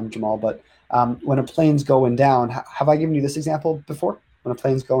this last time, Jamal. But when a plane's going down, have I given you this example before? When a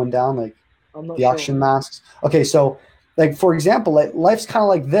plane's going down, like the oxygen masks. Okay, so like, for example, life's kind of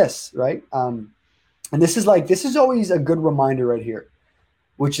like this, right? And this is always a good reminder right here,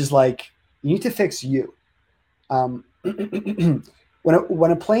 which is like, you need to fix you. When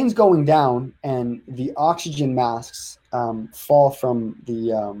a plane's going down and the oxygen masks fall from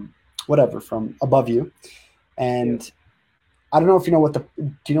the from above you, and I don't know if you know do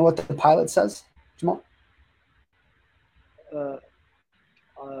you know what the pilot says, Jamal? I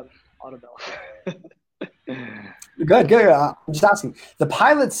don't know. Good. I'm just asking. The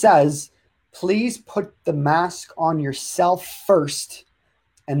pilot says, please put the mask on yourself first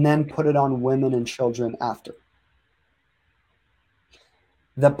and then put it on women and children after.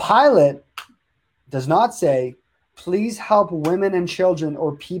 The pilot does not say, please help women and children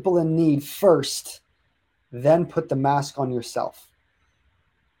or people in need first, then put the mask on yourself.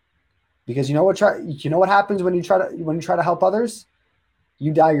 Because you know what happens when you try to help others?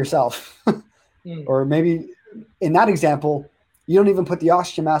 You die yourself. Or maybe in that example, you don't even put the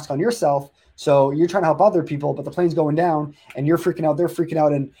oxygen mask on yourself. So you're trying to help other people, but the plane's going down and you're freaking out, they're freaking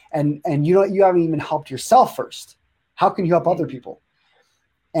out, and you haven't even helped yourself first. How can you help other people?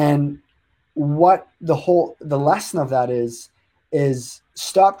 And what the lesson of that is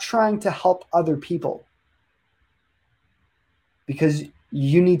stop trying to help other people, because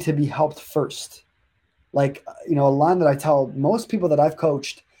you need to be helped first. Like, a line that I tell most people that I've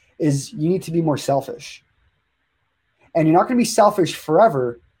coached is you need to be more selfish. And you're not going to be selfish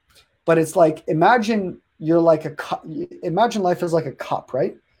forever, but it's like, imagine you're like a cup. Imagine life is like a cup,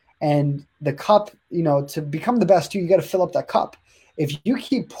 right? And the cup, to become the best you got to fill up that cup. If you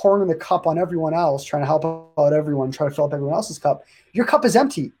keep pouring the cup on everyone else, trying to help out everyone, try to fill up everyone else's cup, your cup is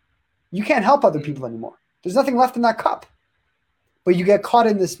empty. You can't help other people anymore. There's nothing left in that cup. But you get caught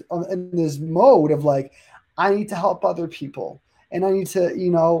in this mode of like, I need to help other people, and I need to,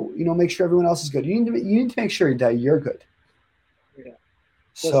 make sure everyone else is good. You need to make sure that you're good. Yeah.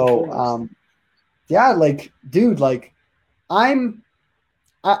 So, yeah, like, dude, like, I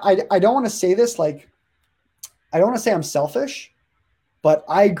don't want to say this, like, I don't want to say I'm selfish, but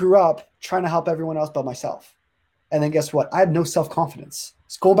I grew up trying to help everyone else but myself. And then guess what? I had no self-confidence.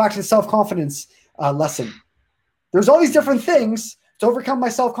 Let's go back to the self-confidence lesson. There's all these different things to overcome my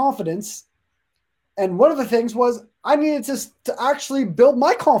self-confidence. And one of the things was I needed to actually build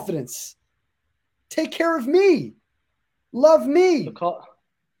my confidence. Take care of me. Love me. Look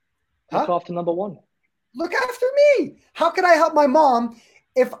after number one. Look after me. How can I help my mom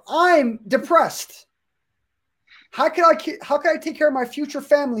if I'm depressed? How can I take care of my future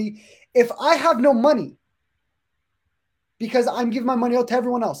family if I have no money? Because I'm giving my money out to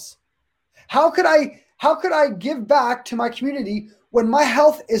everyone else. How could I give back to my community when my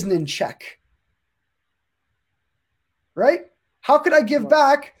health isn't in check? Right? How could I give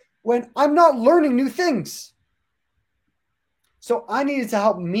back when I'm not learning new things? So I needed to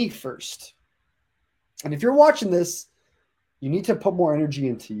help me first. And if you're watching this, you need to put more energy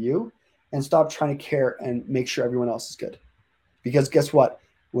into you and stop trying to care and make sure everyone else is good. Because guess what?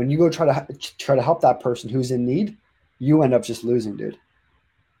 When you go try to help that person who's in need, you end up just losing, dude.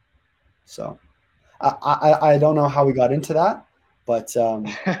 So I don't know how we got into that, but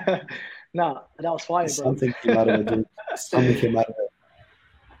no, that was fire, bro. Something came out of it, dude. Something came out of it.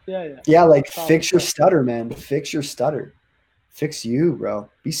 Yeah. Yeah, like fix your stutter, man. Fix your stutter. Fix you, bro.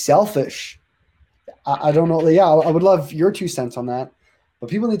 Be selfish. I don't know. Yeah, I would love your 2 cents on that. But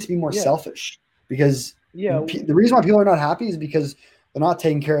people need to be more selfish because the reason why people are not happy is because they're not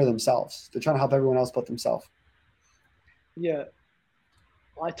taking care of themselves. They're trying to help everyone else but themselves. Yeah,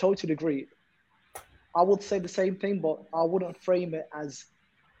 I totally agree. I would say the same thing, but I wouldn't frame it as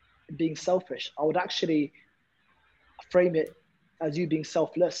being selfish. I would actually frame it as you being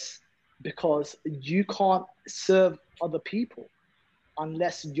selfless, because you can't serve other people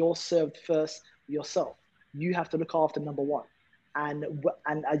unless you're served first yourself. You have to look after number one. And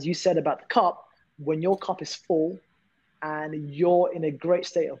as you said about the cup, when your cup is full and you're in a great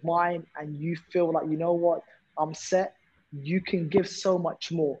state of mind and you feel like, you know what, I'm set, you can give so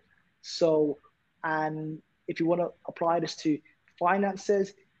much more. So, and if you want to apply this to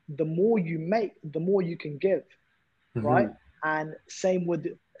finances, the more you make, the more you can give, right? And same with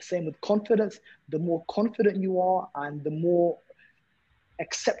confidence. The more confident you are and the more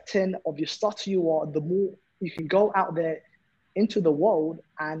accepting of your stutter you are, the more you can go out there into the world,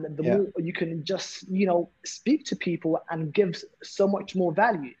 and the more you can just, speak to people and give so much more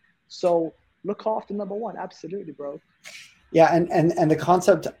value. So look after number one. Absolutely, bro. Yeah. And the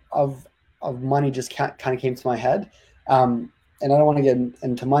concept of money just kind of came to my head. And I don't want to get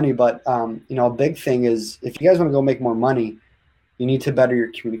into money, but, a big thing is if you guys want to go make more money, you need to better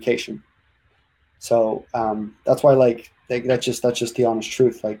your communication. So that's why, that's just the honest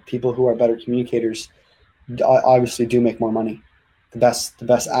truth. Like, people who are better communicators obviously do make more money. The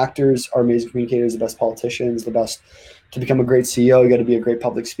best actors are amazing communicators, the best politicians, to become a great CEO, you got to be a great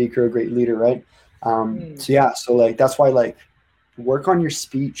public speaker, a great leader, right? So that's why, work on your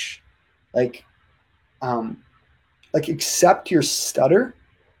speech, accept your stutter,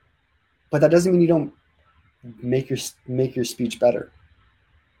 but that doesn't mean you don't make your speech better.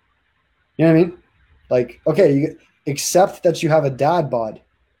 You know what I mean? Okay, you accept that you have a dad bod,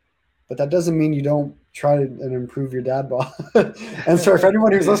 but that doesn't mean you don't try to improve your dad bod. And so, for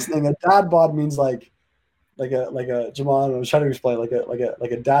anyone who's listening, a dad bod means like a Jamal. I was trying to explain like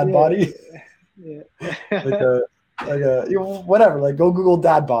a dad body. Yeah. Whatever. Go Google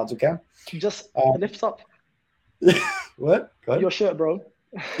dad bods. Okay. Just lift up. What? Go ahead. Your shirt, bro.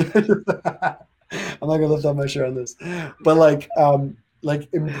 I'm not gonna lift up my shirt on this, but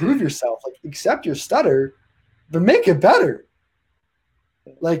improve yourself. Accept your stutter, but make it better.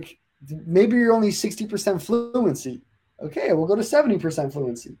 Maybe you're only 60% fluency. Okay, we'll go to 70%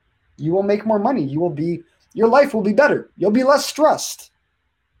 fluency. You will make more money. Your life will be better. You'll be less stressed.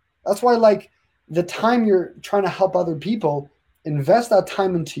 That's why, the time you're trying to help other people, invest that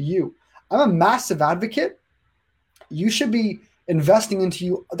time into you. I'm a massive advocate. You should be investing into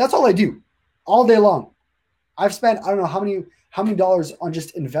you. That's all I do all day long. I've spent, I don't know how many dollars on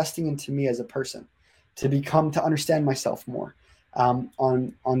just investing into me as a person to understand myself more,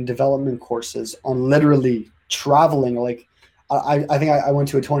 on development courses, on literally traveling. Like I think I went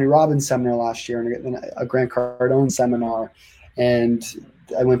to a Tony Robbins seminar last year and a Grant Cardone seminar, and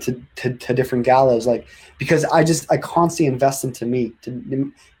I went to different galas, like, because I constantly invest into me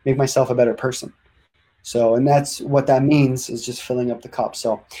to make myself a better person. So, and that's what that means, is just filling up the cup.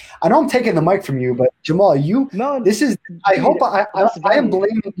 So I know I'm taking the mic from you, but Jamal, I hope I am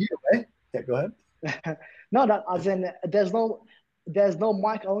blaming you, right? Yeah, go ahead. No, that as in there's no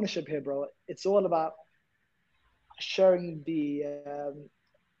mic ownership here, bro. It's all about sharing the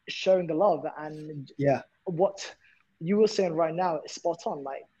love, and yeah, what you were saying right now is spot on.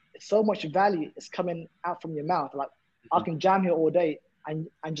 Like, so much value is coming out from your mouth. Like, I can jam here all day and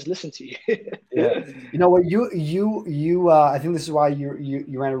just listen to you. Yeah. You know what, you I think this is why you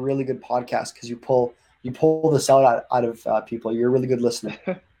ran a really good podcast, because you pull this out of people. You're a really good listener.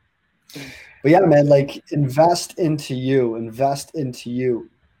 But yeah, man, like, invest into you.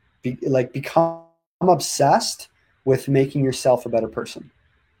 Become obsessed with making yourself a better person.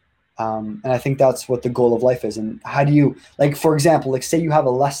 And I think that's what the goal of life is. And how do you, like, for example, like, say you have a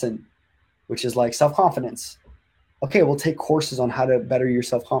lesson, which is like self-confidence. Okay, we'll take courses on how to better your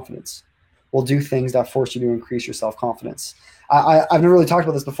self-confidence. We'll do things that force you to increase your self-confidence. I've never really talked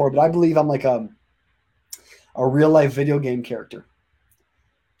about this before, but I believe I'm like a real life video game character.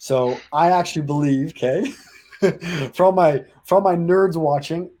 So I actually believe, okay, from my nerds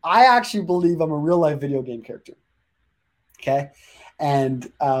watching, I actually believe I'm a real life video game character. Okay.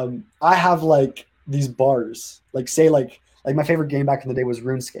 And I have like these bars, like, say like my favorite game back in the day was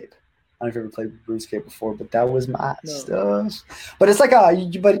RuneScape. I don't know if you ever played RuneScape before, but that was my stuff. But it's like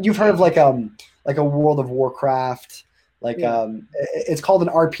but you've heard of like a World of Warcraft, like it's called an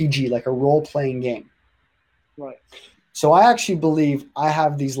RPG, like a role playing game. Right. So I actually believe I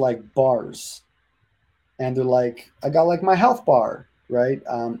have these like bars, and they're like, I got like my health bar, right?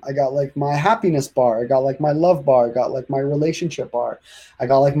 I got like my happiness bar. I got like my love bar. I got like my relationship bar. I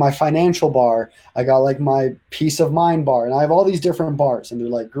got like my financial bar. I got like my peace of mind bar. And I have all these different bars, and they're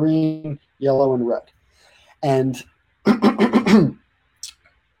like green, yellow, and red. And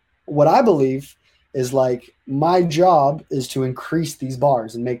what I believe is, like, my job is to increase these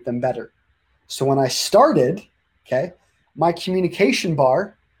bars and make them better. So when I started, okay, my communication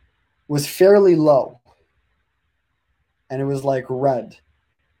bar was fairly low. And it was like red,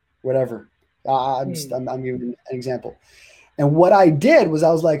 whatever. I'm giving an example. And what I did was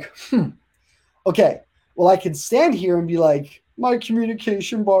I was like, okay, well, I can stand here and be like, my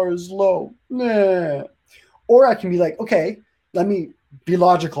communication bar is low. Nah. Or I can be like, okay, let me be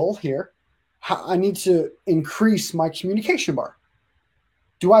logical here. I need to increase my communication bar.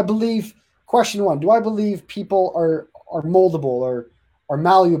 Question one, do I believe people are moldable or are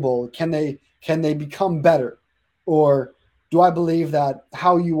malleable? Can they become better? Or do I believe that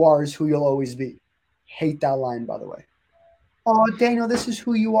how you are is who you'll always be? Hate that line, by the way. Oh, Daniel, this is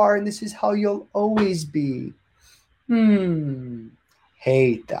who you are and this is how you'll always be.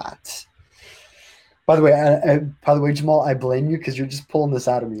 Hate that. By the way, Jamal, I blame you because you're just pulling this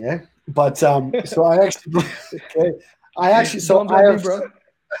out of me, eh? But so I actually, okay, so I have, bro.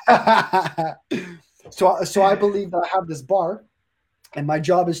 so I believe that I have this bar, and my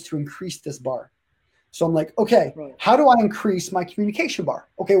job is to increase this bar. So I'm like, okay, how do I increase my communication bar?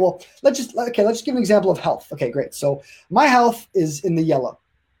 Okay, well, let's just give an example of health. Okay, great. So my health is in the yellow.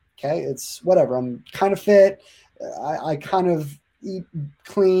 Okay, it's whatever. I'm kind of fit. I kind of eat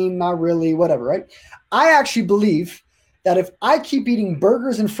clean, not really, whatever, right? I actually believe that if I keep eating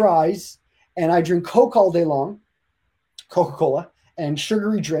burgers and fries and I drink Coke all day long, Coca-Cola, and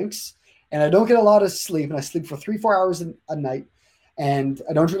sugary drinks, and I don't get a lot of sleep, and I sleep for 3-4 hours a night, and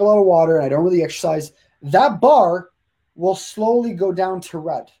I don't drink a lot of water, and I don't really exercise, that bar will slowly go down to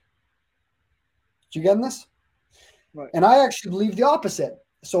red. Do you get this? Right. And I actually believe the opposite.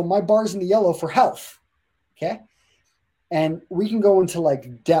 So my bar's in the yellow for health. Okay. And we can go into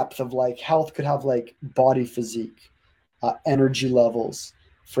like depth of like health could have like body physique, energy levels,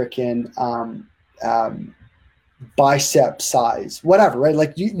 freaking bicep size, whatever, right?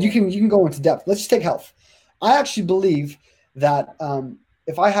 Like you can go into depth. Let's just take health. I actually believe that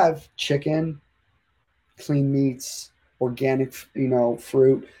if I have chicken, clean meats, organic,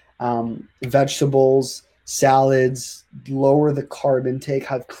 fruit, vegetables, salads, lower the carb intake,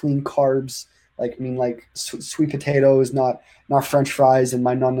 have clean carbs, like sweet potatoes, not French fries, and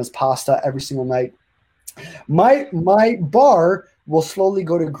my nonna's pasta every single night. My bar will slowly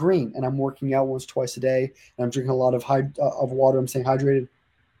go to green, and I'm working out once, twice a day, and I'm drinking a lot of water. I'm staying hydrated.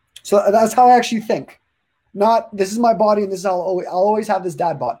 So that's how I actually think. Not this is my body and this is how I'll always have this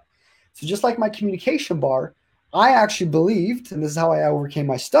dad bod. So just like my communication bar, I actually believed, and this is how I overcame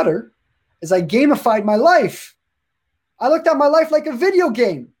my stutter, is I gamified my life. I looked at my life like a video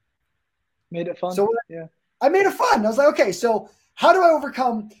game. Made it fun. So yeah. I made it fun. I was like, okay, so how do I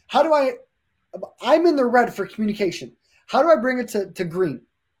overcome? I'm in the red for communication. How do I bring it to green?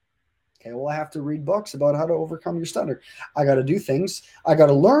 Okay, well, I have to read books about how to overcome your stutter. I got to do things. I got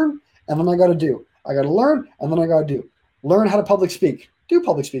to learn, and then I got to do. I got to learn, and then I got to do. Learn how to public speak. Do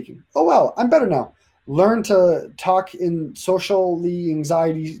public speaking. Oh, well, I'm better now. Learn to talk in socially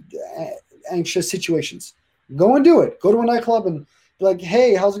anxious situations. Go and do it. Go to a nightclub and be like,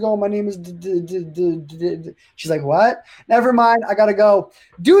 hey, how's it going? My name is... She's like, what? Never mind. I got to go.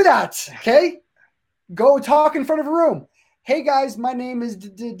 Do that, okay? Go talk in front of a room. Hey guys, my name is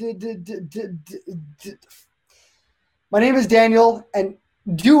Daniel, and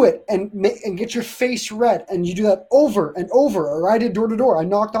do it and get your face red, and you do that over and over. Or I did door to door. I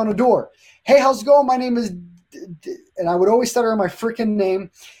knocked on a door. Hey, how's it going? My name is, and I would always stutter on my freaking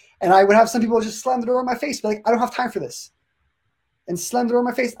name, and I would have some people just slam the door in my face, be like, I don't have time for this, and slam the door in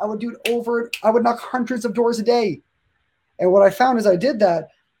my face. I would do it over. I would knock hundreds of doors a day, and what I found is I did that,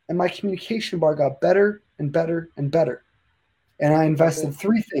 and my communication bar got better and better and better. And I invested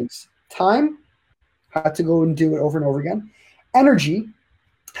three things. Time, had to go and do it over and over again. Energy,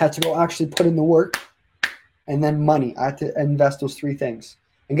 had to go actually put in the work. And then money, I had to invest those three things.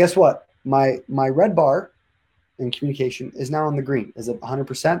 And guess what? My red bar in communication is now on the green. Is it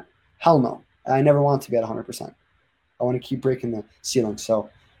 100%? Hell no. I never want to be at 100%. I want to keep breaking the ceiling. So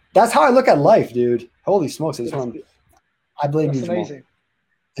that's how I look at life, dude. Holy smokes. I blame you, Jamal. Amazing.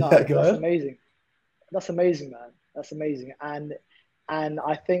 No, that's amazing. That's amazing, man. That's amazing. And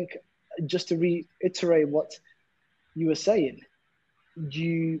I think, just to reiterate what you were saying,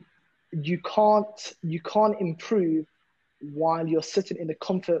 you can't improve while you're sitting in the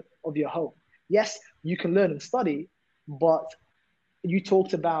comfort of your home. Yes, you can learn and study, but you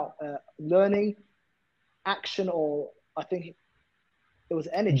talked about learning, action, or I think it was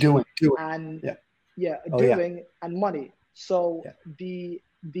energy, doing. And yeah. doing and money. So the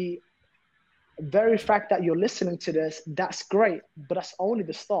very fact that you're listening to this, that's great, but that's only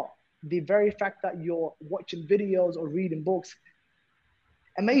the start. The very fact that you're watching videos or reading books,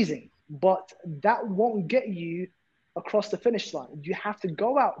 amazing, but that won't get you across the finish line. You have to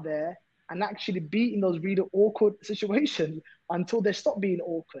go out there and actually be in those really awkward situations until they stop being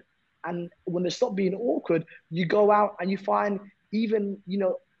awkward. And when they stop being awkward, you go out and you find even,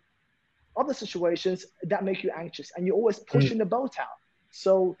 other situations that make you anxious, and you're always pushing the boat out.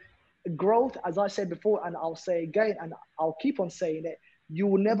 So growth, as I said before, and I'll say again, and I'll keep on saying it, you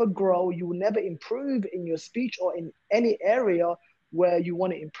will never grow, you will never improve in your speech or in any area where you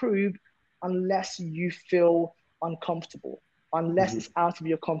want to improve unless you feel uncomfortable, unless it's out of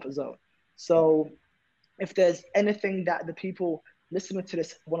your comfort zone. So if there's anything that the people listening to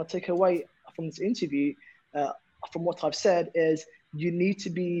this want to take away from this interview, from what I've said, is you need to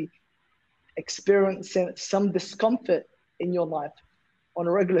be experiencing some discomfort in your life on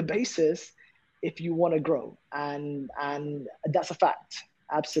a regular basis if you want to grow, and that's a fact.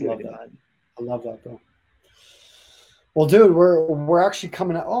 Absolutely, man. I love that, bro. Well, dude, we're actually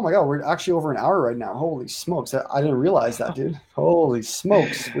coming out. Oh my god, we're actually over an hour right now. Holy smokes! I didn't realize that, dude. Holy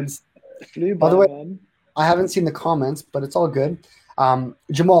smokes! By the way, man. I haven't seen the comments, but it's all good.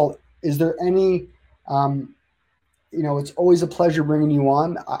 Jamal, is there any? It's always a pleasure bringing you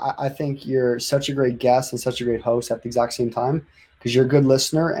on. I think you're such a great guest and such a great host at the exact same time, because you're a good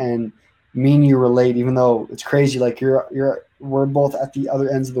listener, and me and you relate, even though it's crazy. Like we're both at the other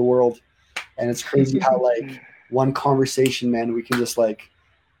ends of the world, and it's crazy how like one conversation, man, we can just we're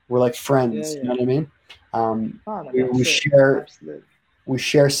like friends. You know what I mean? We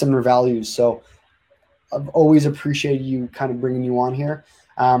share similar values. So I've always appreciated you kind of bringing you on here.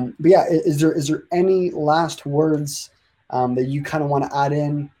 But yeah, is there any last words that you kind of want to add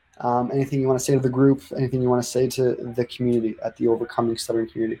in? Anything you want to say to the group? Anything you want to say to the community at the Overcoming Stuttering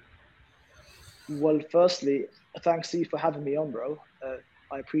community? Well, firstly, thanks to you for having me on, bro.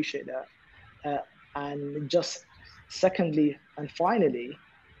 I appreciate that. And just secondly and finally,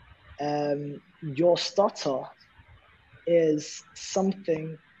 your stutter is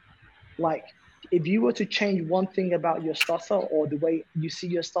something like, if you were to change one thing about your stutter or the way you see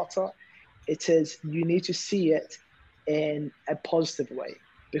your stutter, it is you need to see it in a positive way,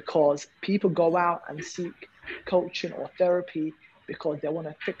 because people go out and seek coaching or therapy because they want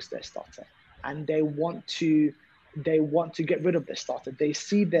to fix their stutter, and they want to get rid of their stutter. They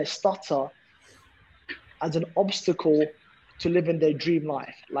see their stutter as an obstacle to living their dream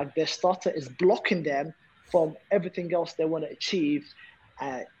life. Like their stutter is blocking them from everything else they want to achieve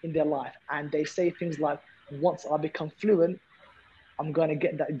in their life. And they say things like, once I become fluent, I'm going to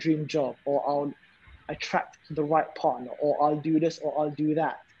get that dream job, or I'll attract the right partner, or I'll do this, or I'll do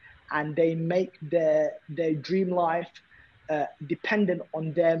that. And they make their dream life dependent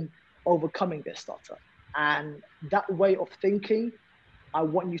on them overcoming their stutter. And that way of thinking, I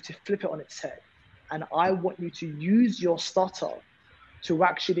want you to flip it on its head. And I want you to use your stutter to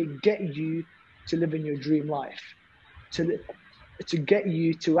actually get you to live in your dream life, to get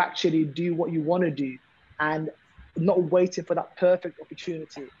you to actually do what you want to do, and not waiting for that perfect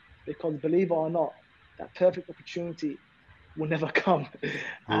opportunity. Because believe it or not, that perfect opportunity will never come.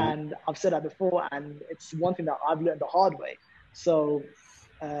 And I've said that before, and it's one thing that I've learned the hard way. So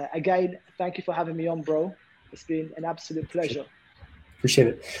again, thank you for having me on, bro. It's been an absolute pleasure. Appreciate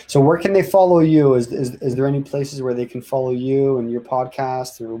it. So where can they follow you? Is there any places where they can follow you and your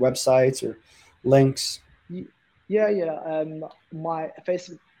podcast, or websites or links? Yeah. My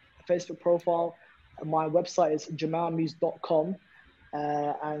Facebook profile, my website is jamalmuse.com,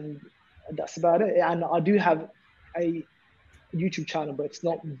 and that's about it. And I do have a YouTube channel, but it's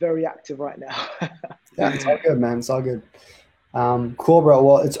not very active right now. Yeah, it's all good, man. It's all good. Cool, bro.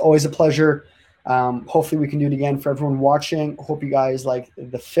 Well, it's always a pleasure. Hopefully we can do it again for everyone watching. Hope you guys like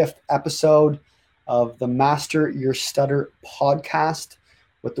the 5th episode of the Master Your Stutter podcast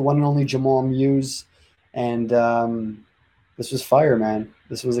with the one and only Jamal Muse. And this was fire, man.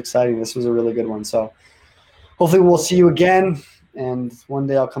 This was exciting. This was a really good one. So hopefully we'll see you again. And one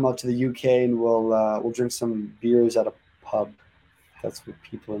day I'll come out to the UK and we'll drink some beers at a pub. That's what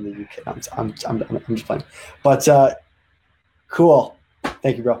people in the UK. I'm just playing. But cool.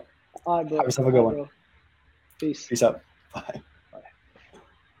 Thank you, bro. All right, bro. Have yourself a good one. Bro. Peace. Peace out. Bye.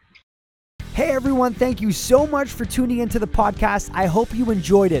 Hey everyone, thank you so much for tuning into the podcast. I hope you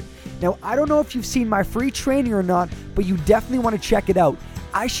enjoyed it. Now, I don't know if you've seen my free training or not, but you definitely want to check it out.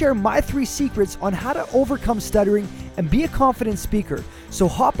 I share my 3 secrets on how to overcome stuttering and be a confident speaker. So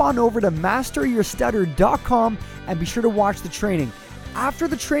hop on over to masteryourstutter.com and be sure to watch the training. After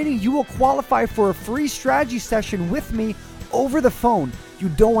the training, you will qualify for a free strategy session with me over the phone. You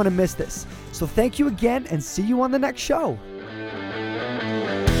don't want to miss this. So thank you again, and see you on the next show.